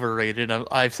Beatles are overrated.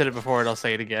 I've said it before and I'll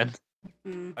say it again.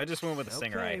 Mm. I just went with the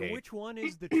singer I Okay, hate. which one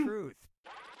is the truth?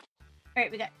 All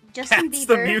right, we got Justin That's Bieber.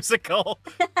 the musical.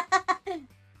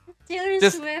 Taylor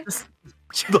Just- Swift.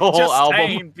 The whole Just album.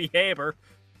 Tane behavior.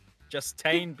 Just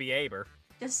Tane behavior.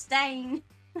 Disdain.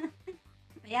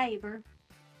 Bieber.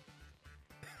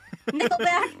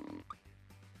 Nickelback.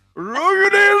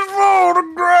 Look at his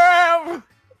photograph.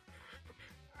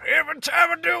 Every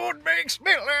time I do it makes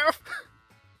me laugh.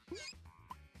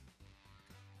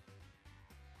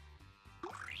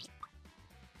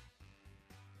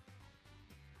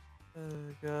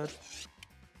 Oh god.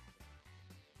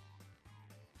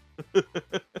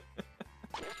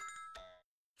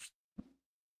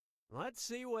 Let's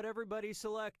see what everybody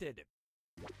selected.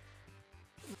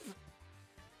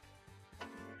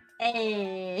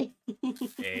 Hey.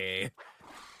 Hey.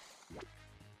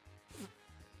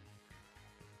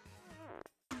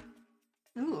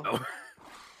 Ooh. Oh.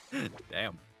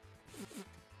 Damn.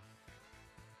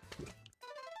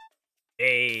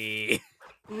 Hey.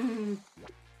 Mm.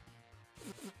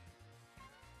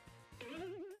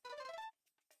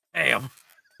 Damn.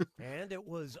 And it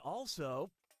was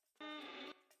also.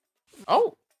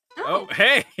 Oh, Oh,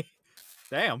 hey.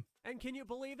 Damn. And can you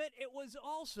believe it? It was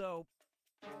also.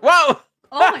 whoa!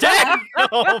 Oh my god.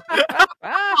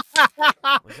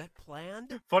 Was that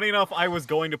planned? Funny enough, I was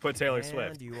going to put Taylor And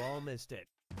Swift. you all missed it.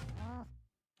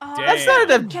 Oh, That's not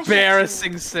Damn. an Kesha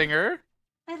embarrassing too. singer.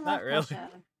 I love Not really. Kesha.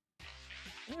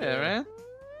 Yeah, man.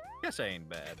 Guess I ain't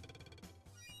bad.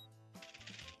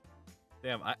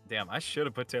 Damn, I should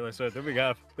have put Taylor Swift. Then we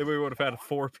would have had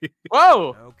 4 people.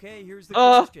 Whoa! Okay, here's the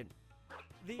Uh, question.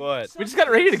 The what? We just got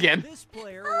it rated again. this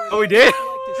player Oh, we did? would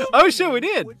Oh, like to shit, we see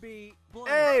did. would be blank.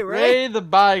 Hey, Ray the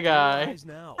Bye Guy. Guys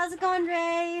now. How's it going,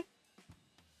 Ray?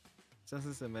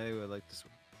 Since May would like to.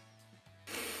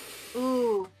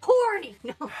 Ooh, horny.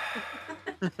 No.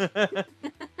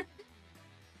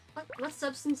 What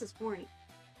substance is horny?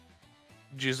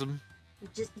 Jism.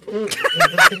 Just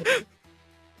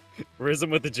Rhythm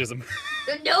with the jism.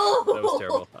 no. That was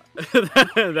terrible.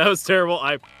 That was terrible.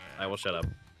 I will shut up.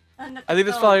 I think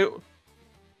that's probably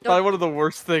one of the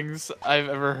worst things I've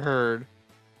ever heard.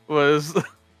 Was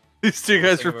these two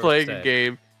guys thing were I've ever playing a said.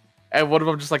 game, and one of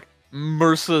them just like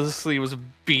mercilessly was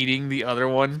beating the other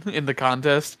one in the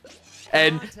contest,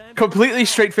 and completely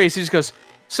straight faced, he just goes,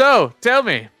 "So, tell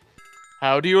me,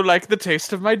 how do you like the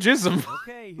taste of my jism?"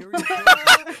 Okay, here you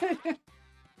go.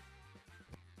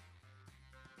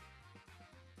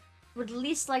 Would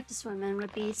least like to swim in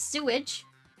would be sewage,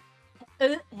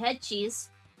 head cheese,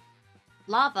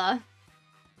 lava,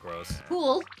 Gross.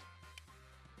 pool,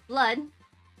 blood,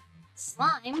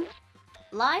 slime,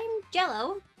 lime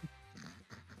jello,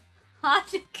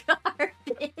 hot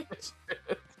garbage.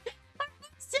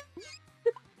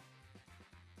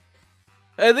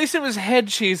 At least it was head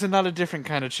cheese and not a different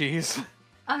kind of cheese.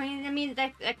 I mean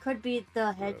that could be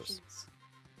the head Gross.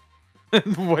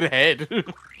 cheese. What head?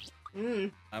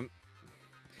 Mm.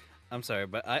 I'm sorry,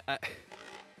 but I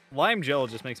Lime Jello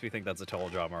just makes me think that's a Total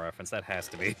Drama reference. That has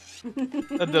to be.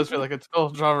 That does feel like a total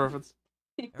drama reference.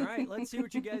 All right, let's see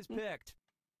what you guys picked.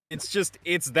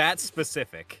 It's that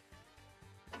specific.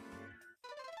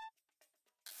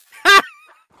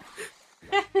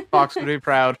 Fox would be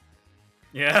proud.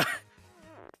 Yeah.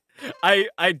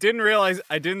 I didn't realize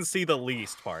I didn't see the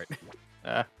least part.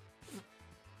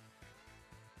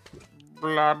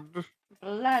 Blood.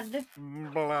 Blood.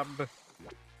 Blood.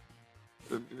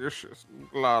 Delicious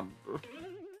blood.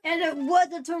 And it was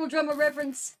a total drama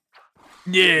reference.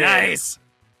 Yeah. Nice.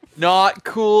 Not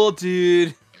cool,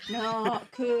 dude. No,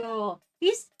 cool.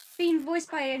 He's being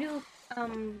voiced by a new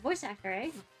voice actor,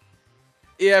 eh?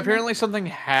 Yeah, apparently something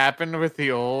happened with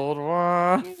the old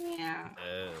one. Yeah.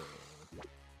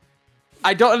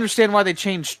 I don't understand why they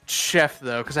changed Chef,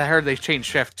 though, because I heard they changed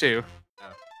Chef, too.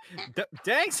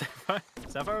 Dang, Sapphire.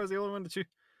 Sapphire was the only one that you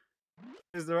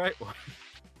is the right one.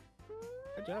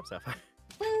 Good job, Sapphire.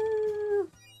 Woo!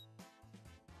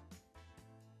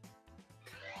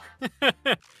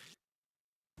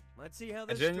 Let's see how I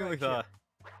this genuinely strikes thought.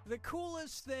 you. The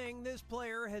coolest thing this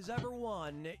player has ever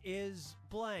won is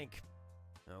blank.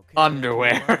 Okay,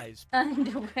 Underwear. guys.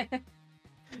 Underwear.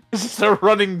 This is a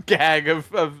running gag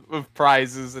of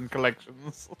prizes and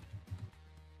collections.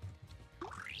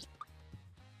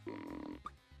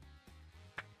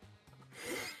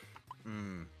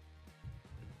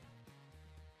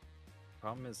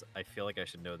 Problem is, I feel like I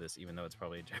should know this, even though it's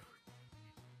probably a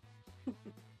joke.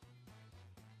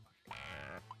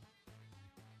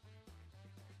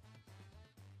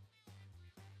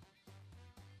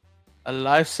 A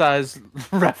life-size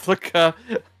replica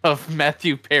of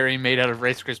Matthew Perry made out of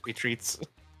Rice Krispie treats.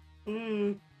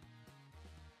 Mmm.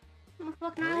 Oh,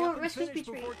 fuck, I Hurry want up and Rice finish Krispie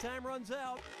treat. before time runs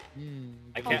out.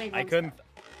 I Only can't. one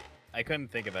I couldn't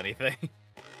think of anything.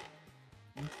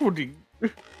 Pudding.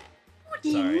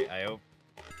 Sorry. I hope.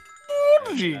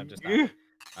 Pudding. I'm just not.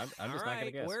 I'm just All not gonna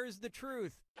right, guess. where's the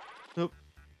truth?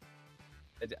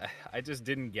 I just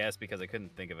didn't guess because I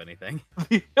couldn't think of anything.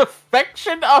 The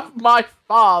affection of my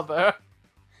father.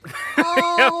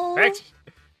 Oh. Affection.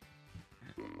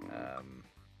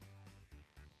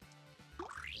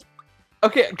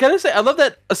 Okay, gotta say, I love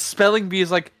that a spelling bee is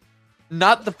like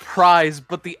not the prize,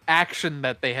 but the action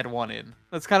that they had won in.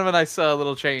 That's kind of a nice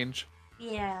little change.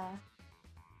 Yeah.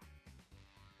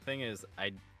 Thing is,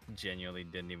 I genuinely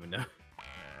didn't even know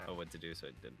what to do, so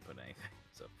I didn't put anything.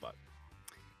 So fuck.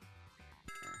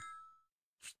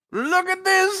 Look at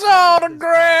this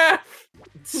autograph.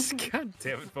 God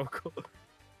damn it, vocal.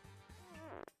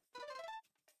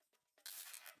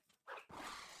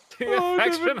 The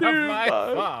affection of my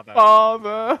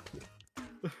father.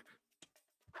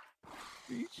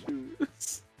 free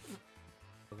shoes.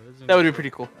 That would be pretty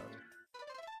cool.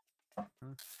 Huh?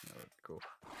 That would be cool.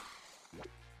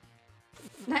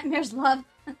 Nightmare's love.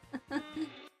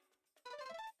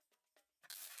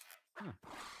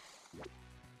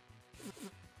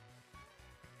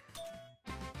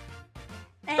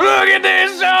 Look at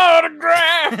this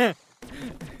autograph!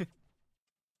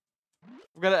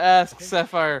 I'm gonna ask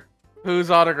Sapphire,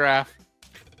 whose autograph?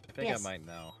 I think Yes. I might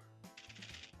know.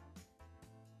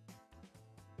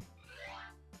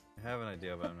 I have an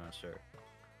idea, but I'm not sure.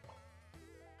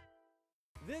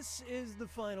 This is the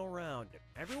final round.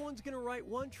 Everyone's gonna write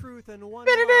one truth and one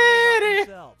lie about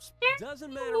themselves.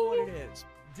 Doesn't matter what it is.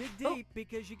 Dig deep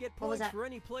because you get What was points that? for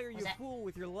any player you was that? fool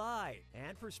with your lie,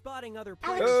 and for spotting other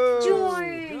Alex players. Oh. Go.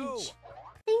 George!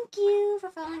 Thank you for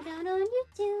following down on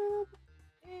YouTube.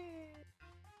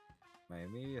 My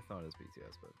immediate thought is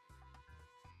BTS, but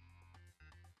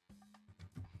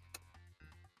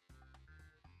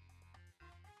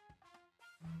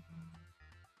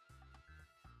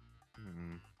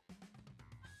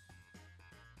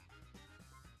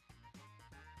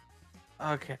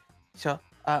Okay, so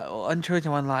one truth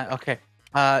and one lie. Okay,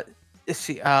 let's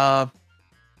see.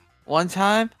 One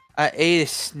time I ate a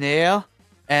snail,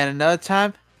 and another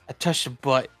time I touched a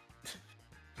butt.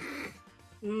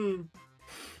 Hmm.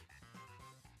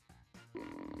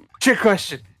 Trick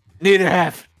question. Neither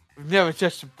have. We've never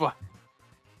touched a butt.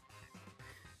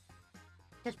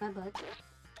 Touch my butt. Touch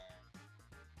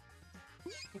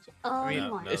it all mean, you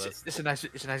no, want. no, It's a nice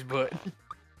butt.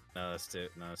 no, that's too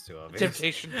obvious.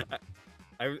 Temptation.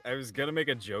 I was gonna make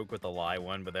a joke with the lie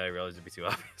one, but then I realized it'd be too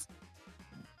obvious.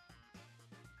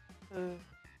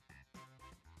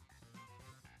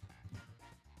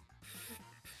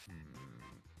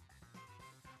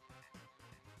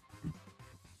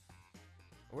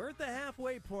 We're at the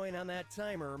halfway point on that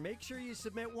timer. Make sure you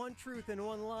submit one truth and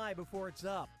one lie before it's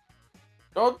up.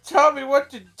 Don't tell me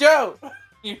what to do.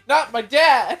 You're not my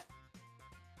dad.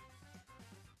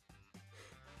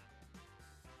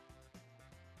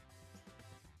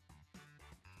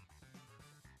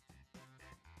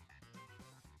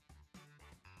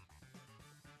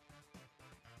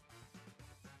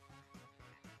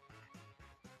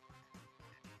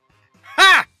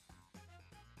 Ha!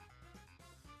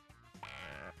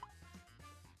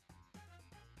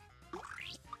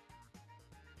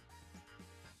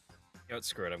 You know what,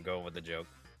 screw it, I'm going with the joke.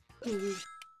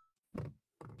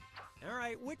 All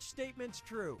right, which statement's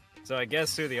true? So I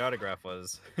guess who the autograph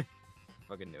was.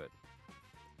 Fucking knew it.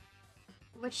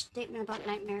 Which statement about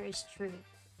Nightmare is true?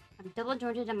 I'm double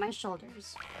jointed on my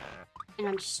shoulders. And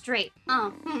I'm straight.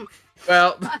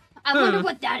 Well, I wonder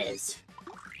what that is.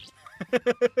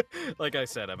 Like I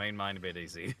said, I made mine a bit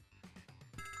easy.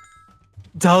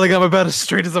 darling, I'm about as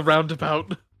straight as a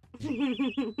roundabout.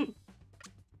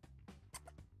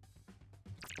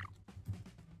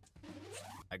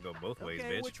 I go both ways,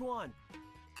 Okay, bitch. which one?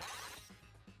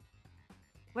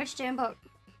 Which statement about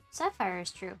Sapphire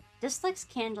is true? Dislikes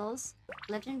candles.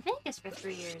 Lived in Vegas for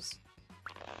 3 years.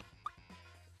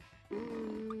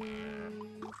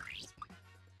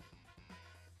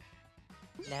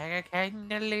 Like a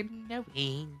candle in the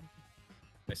wind.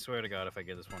 I swear to God, if I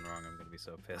get this one wrong, I'm gonna be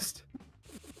so pissed.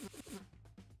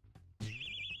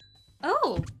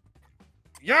 Oh!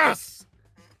 Yes!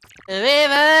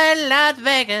 Viva Las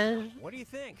Vegas. What do you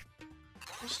think?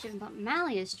 Which statement about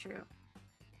Mally is true?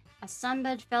 A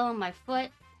sunbed fell on my foot.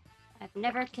 I've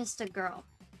never kissed a girl.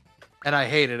 And I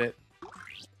hated it.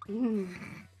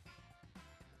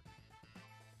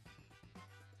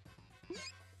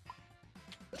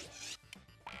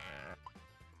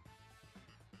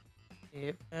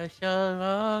 If it's all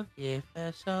wrong, if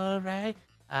it's alright,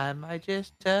 I might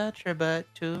just touch her butt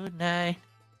tonight.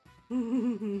 I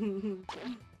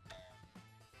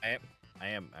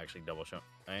am actually double jointed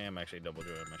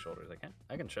my shoulders.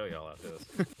 I can show y'all how to do this.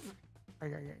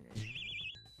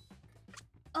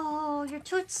 Oh, your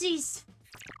tootsies!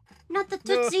 Not the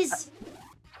tootsies!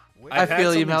 Which I I've had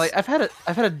feel you, something Melly. I've had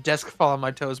a desk fall on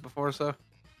my toes before, so.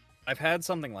 I've had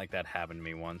something like that happen to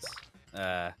me once.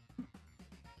 The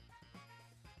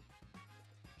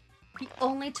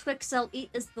only Twix I'll eat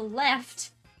is the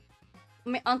left.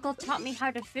 My uncle taught me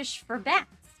how to fish for bats.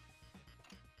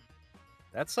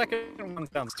 That second one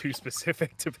sounds too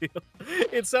specific to be.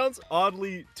 It sounds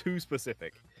oddly too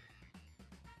specific.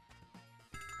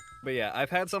 But yeah, I've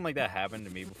had something like that happen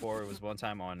to me before. It was one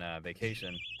time on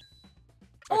vacation.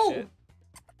 Oh! Shit.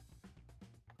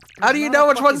 How do you know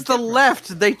which one's the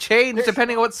left? They change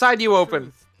depending on what side you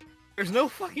open. There's no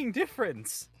fucking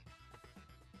difference.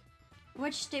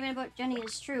 Which statement about Jenny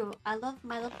is true? I love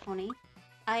My Little Pony.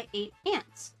 I ate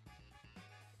ants.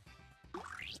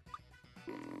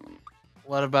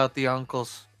 What about the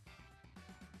uncles?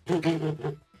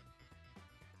 That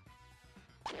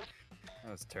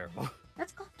was terrible.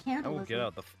 That's called I cannibalism. will get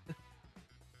out the.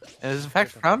 It is in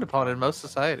fact frowned upon in most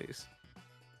societies.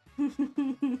 But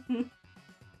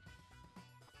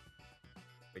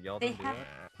y'all They didn't do have-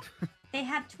 that. They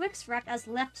have Twix wrapped as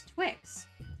left Twix.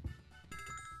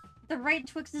 The right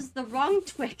Twix is the wrong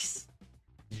Twix.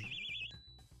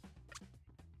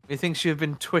 Methinks you have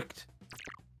been twicked.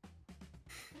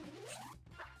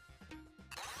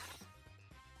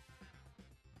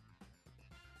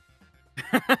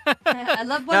 I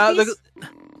love Now, One Piece.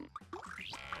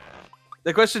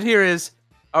 the question here is,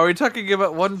 are we talking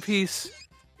about One Piece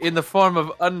in the form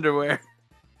of underwear?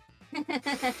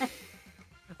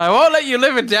 I won't let you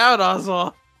live it down,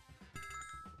 Oswald.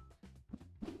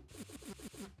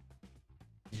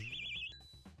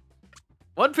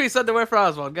 One Piece underwear for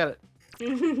Oswald, get it.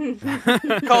 It's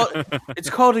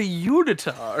called a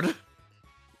unitard.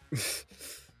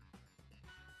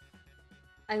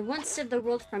 I once saved the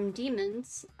world from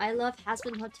demons. I love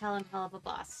Has-Been Hotel and Hell of a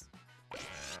Boss.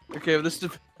 Okay, well, I was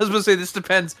going to say, this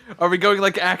depends. Are we going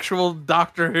like actual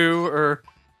Doctor Who, or...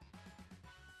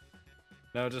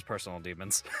 No, just personal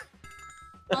demons.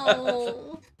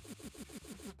 Oh.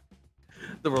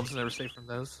 The world's never safe from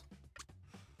those.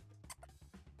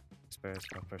 Spare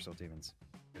personal demons.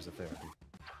 Here's a therapy.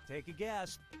 Take a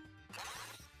guess.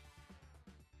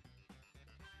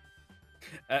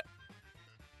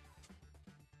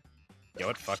 Yo,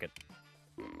 what? Fuck it.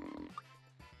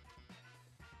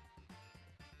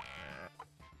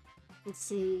 Let's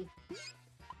see.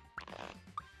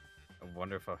 I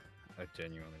wonder if I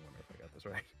genuinely wonder if I got this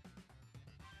right.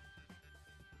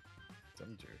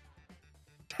 Some true.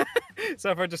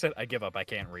 So far, just said, I give up. I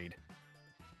can't read.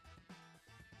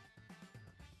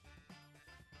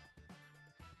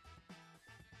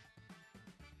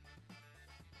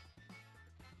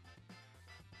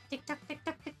 Tick tock, tick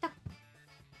tock, tick tock.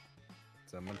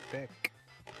 Someone pick.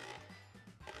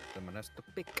 Someone has to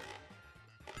pick.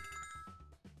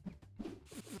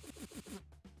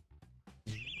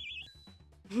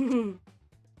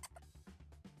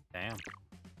 Damn.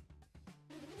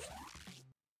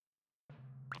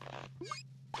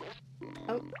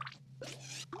 Oh.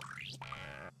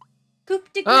 Coup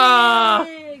de Ah!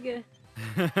 Greg!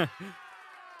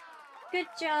 Good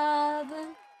job.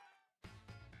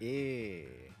 Yeah.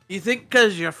 You think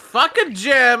because you're fucking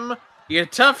Jim, you're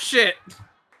tough shit.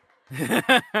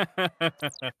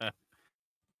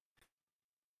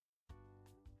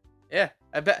 Yeah,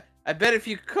 I bet if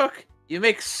you cook, you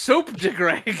make soup de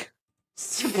Greg.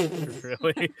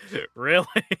 Really? Really?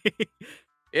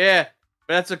 Yeah,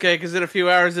 but that's okay, because in a few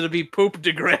hours it'll be poop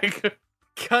de Greg.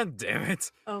 God damn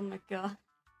it. Oh my god.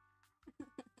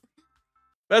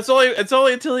 It's only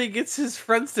until he gets his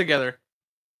friends together.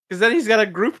 Because then he's got a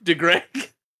group de Greg. God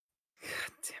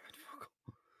damn it,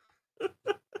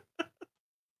 Vogel.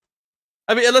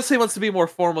 I mean, unless he wants to be more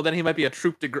formal, then he might be a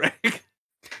troop de Greg.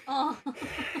 Oh.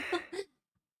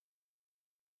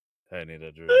 I need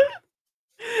a drink.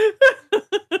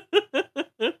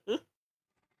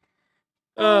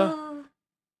 Oh.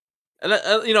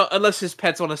 You know, unless his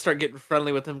pets want to start getting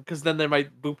friendly with him, because then they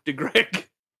might boop de Greg.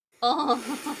 Oh.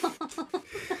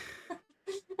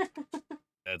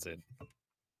 That's it.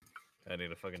 I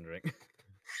need a fucking drink.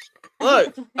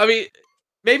 Look, I mean,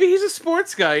 maybe he's a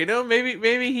sports guy, you know?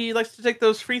 Maybe he likes to take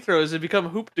those free throws and become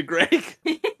hoop de Greg.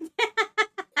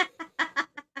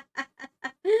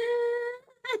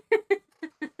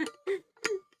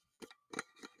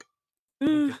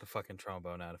 I'll get the fucking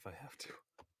trombone out if I have to.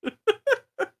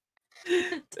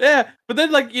 Yeah, but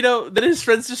then, like, you know, then his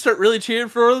friends just start really cheering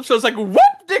for him, so it's like, whoop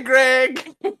de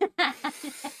Greg! We're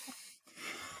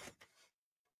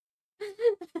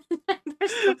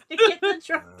supposed to get the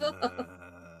trombone.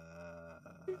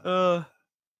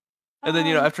 And then,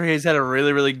 you know, after he's had a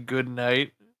really, really good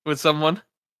night with someone,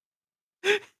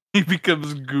 he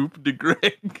becomes goop de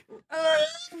Greg.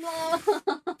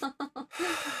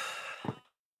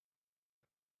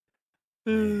 I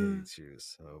hate you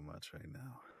so much right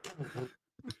now.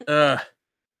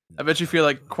 I bet you feel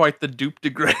like quite the dupe de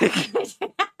Greg.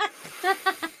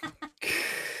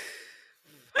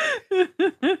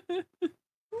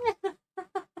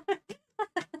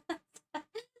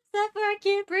 Stop or I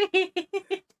can't breathe.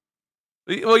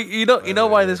 Well, you know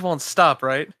why this won't stop,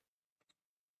 right?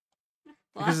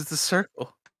 Because What? it's a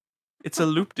circle. It's a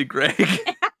loop de Greg.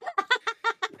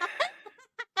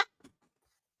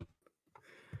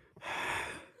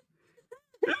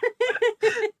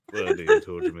 Why do you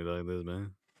torture me like this,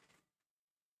 man?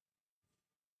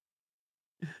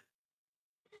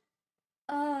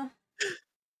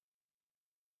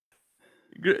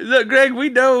 Look, Greg, we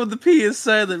know the P is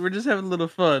silent. We're just having a little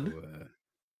fun.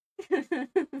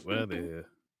 Well, there.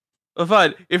 Well,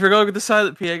 fine. If you're going with the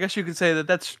silent P, I guess you could say that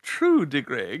that's true to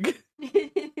Greg.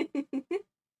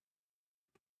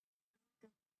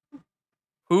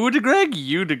 Who to Greg?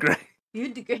 You to Greg.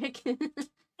 You to Greg.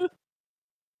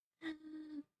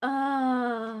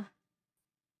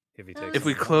 If he takes If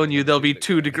we one, clone you, then there'll do be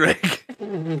two to Greg.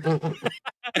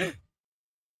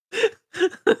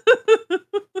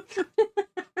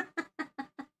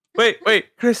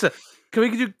 Wait, Krista,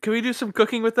 can we do some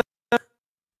cooking with that?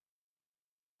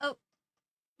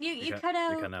 You cut You're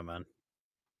out. cutting out, man.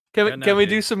 Can we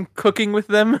do some cooking with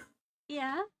them?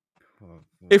 Yeah.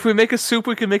 If we make a soup,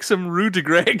 we can make some roux de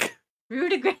Greg. Roux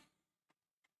de Greg.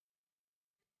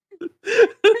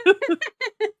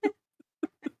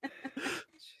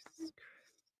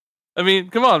 I mean,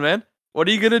 come on, man. What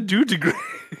are you gonna do to Greg?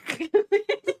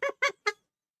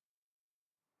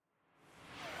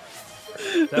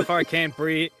 That far can't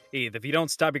breathe. If you don't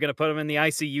stop, you're gonna put him in the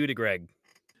ICU to Greg.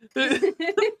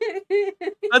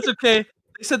 That's okay.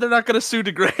 They said they're not gonna sue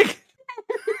to Greg.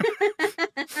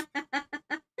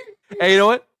 Hey, you know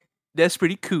what? That's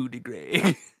pretty cool to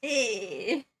Greg.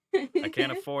 I I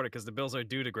can't afford it because the bills are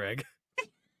due to Greg.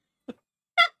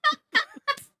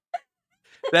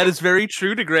 That is very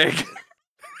true to Greg.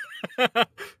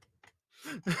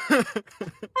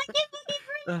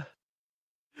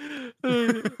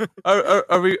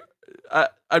 Are we?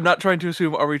 I'm not trying to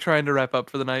assume. Are we trying to wrap up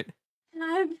for the night?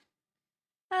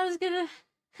 I was gonna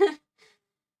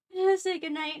say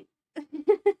goodnight.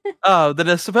 Oh, then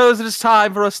I suppose it is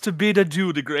time for us to bid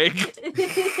adieu to Greg.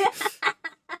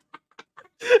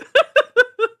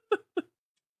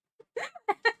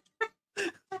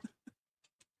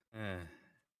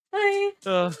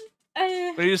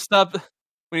 We need to stop.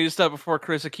 We need to stop before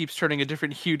Carissa keeps turning a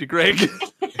different hue to Greg.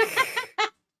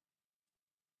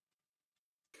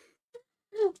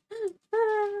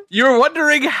 You're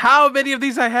wondering how many of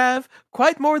these I have?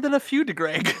 Quite more than a few to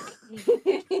Greg.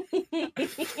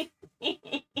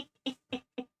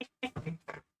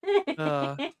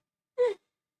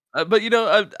 But you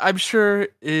know, I'm sure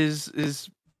his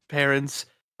parents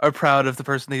are proud of the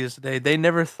person he is today. They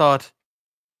never thought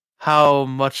how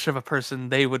much of a person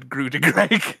they would grew to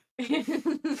Greg.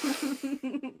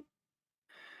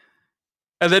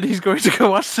 And then he's going to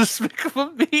go watch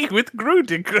Despicable Me with Gru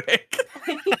to Greg.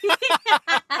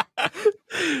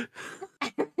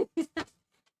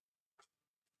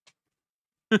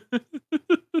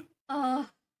 Oh.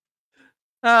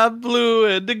 Blue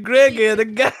and the Greg and the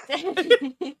guy.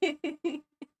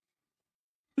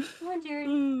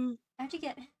 Wonder, how'd you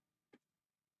get?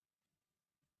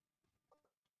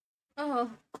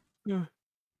 Oh.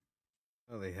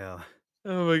 Holy hell.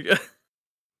 Oh my god.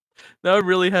 Now I'm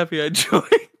really happy I joined.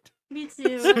 Me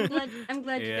too. I'm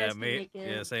glad you guys could make it.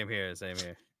 Yeah, same here.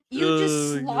 You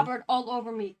just slobbered all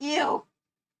over me. Ew.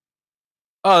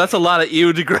 Oh, that's a lot of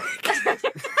ew to Greg.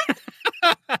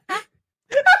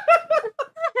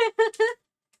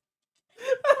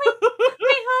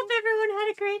 I hope everyone had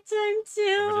a great time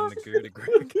too. To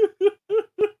Greg.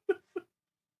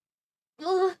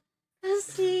 I'll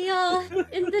see y'all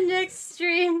in the next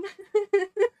stream.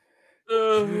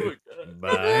 Oh my god.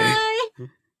 Bye.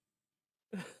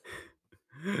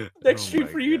 Next stream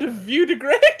for you to view to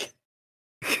Greg.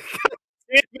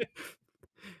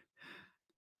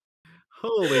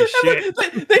 Holy shit.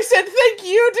 They said thank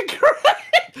you to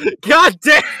Greg. God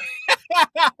damn.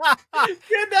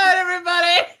 Good night,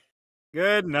 everybody.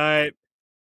 Good night.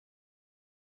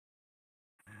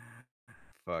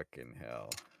 Fucking hell.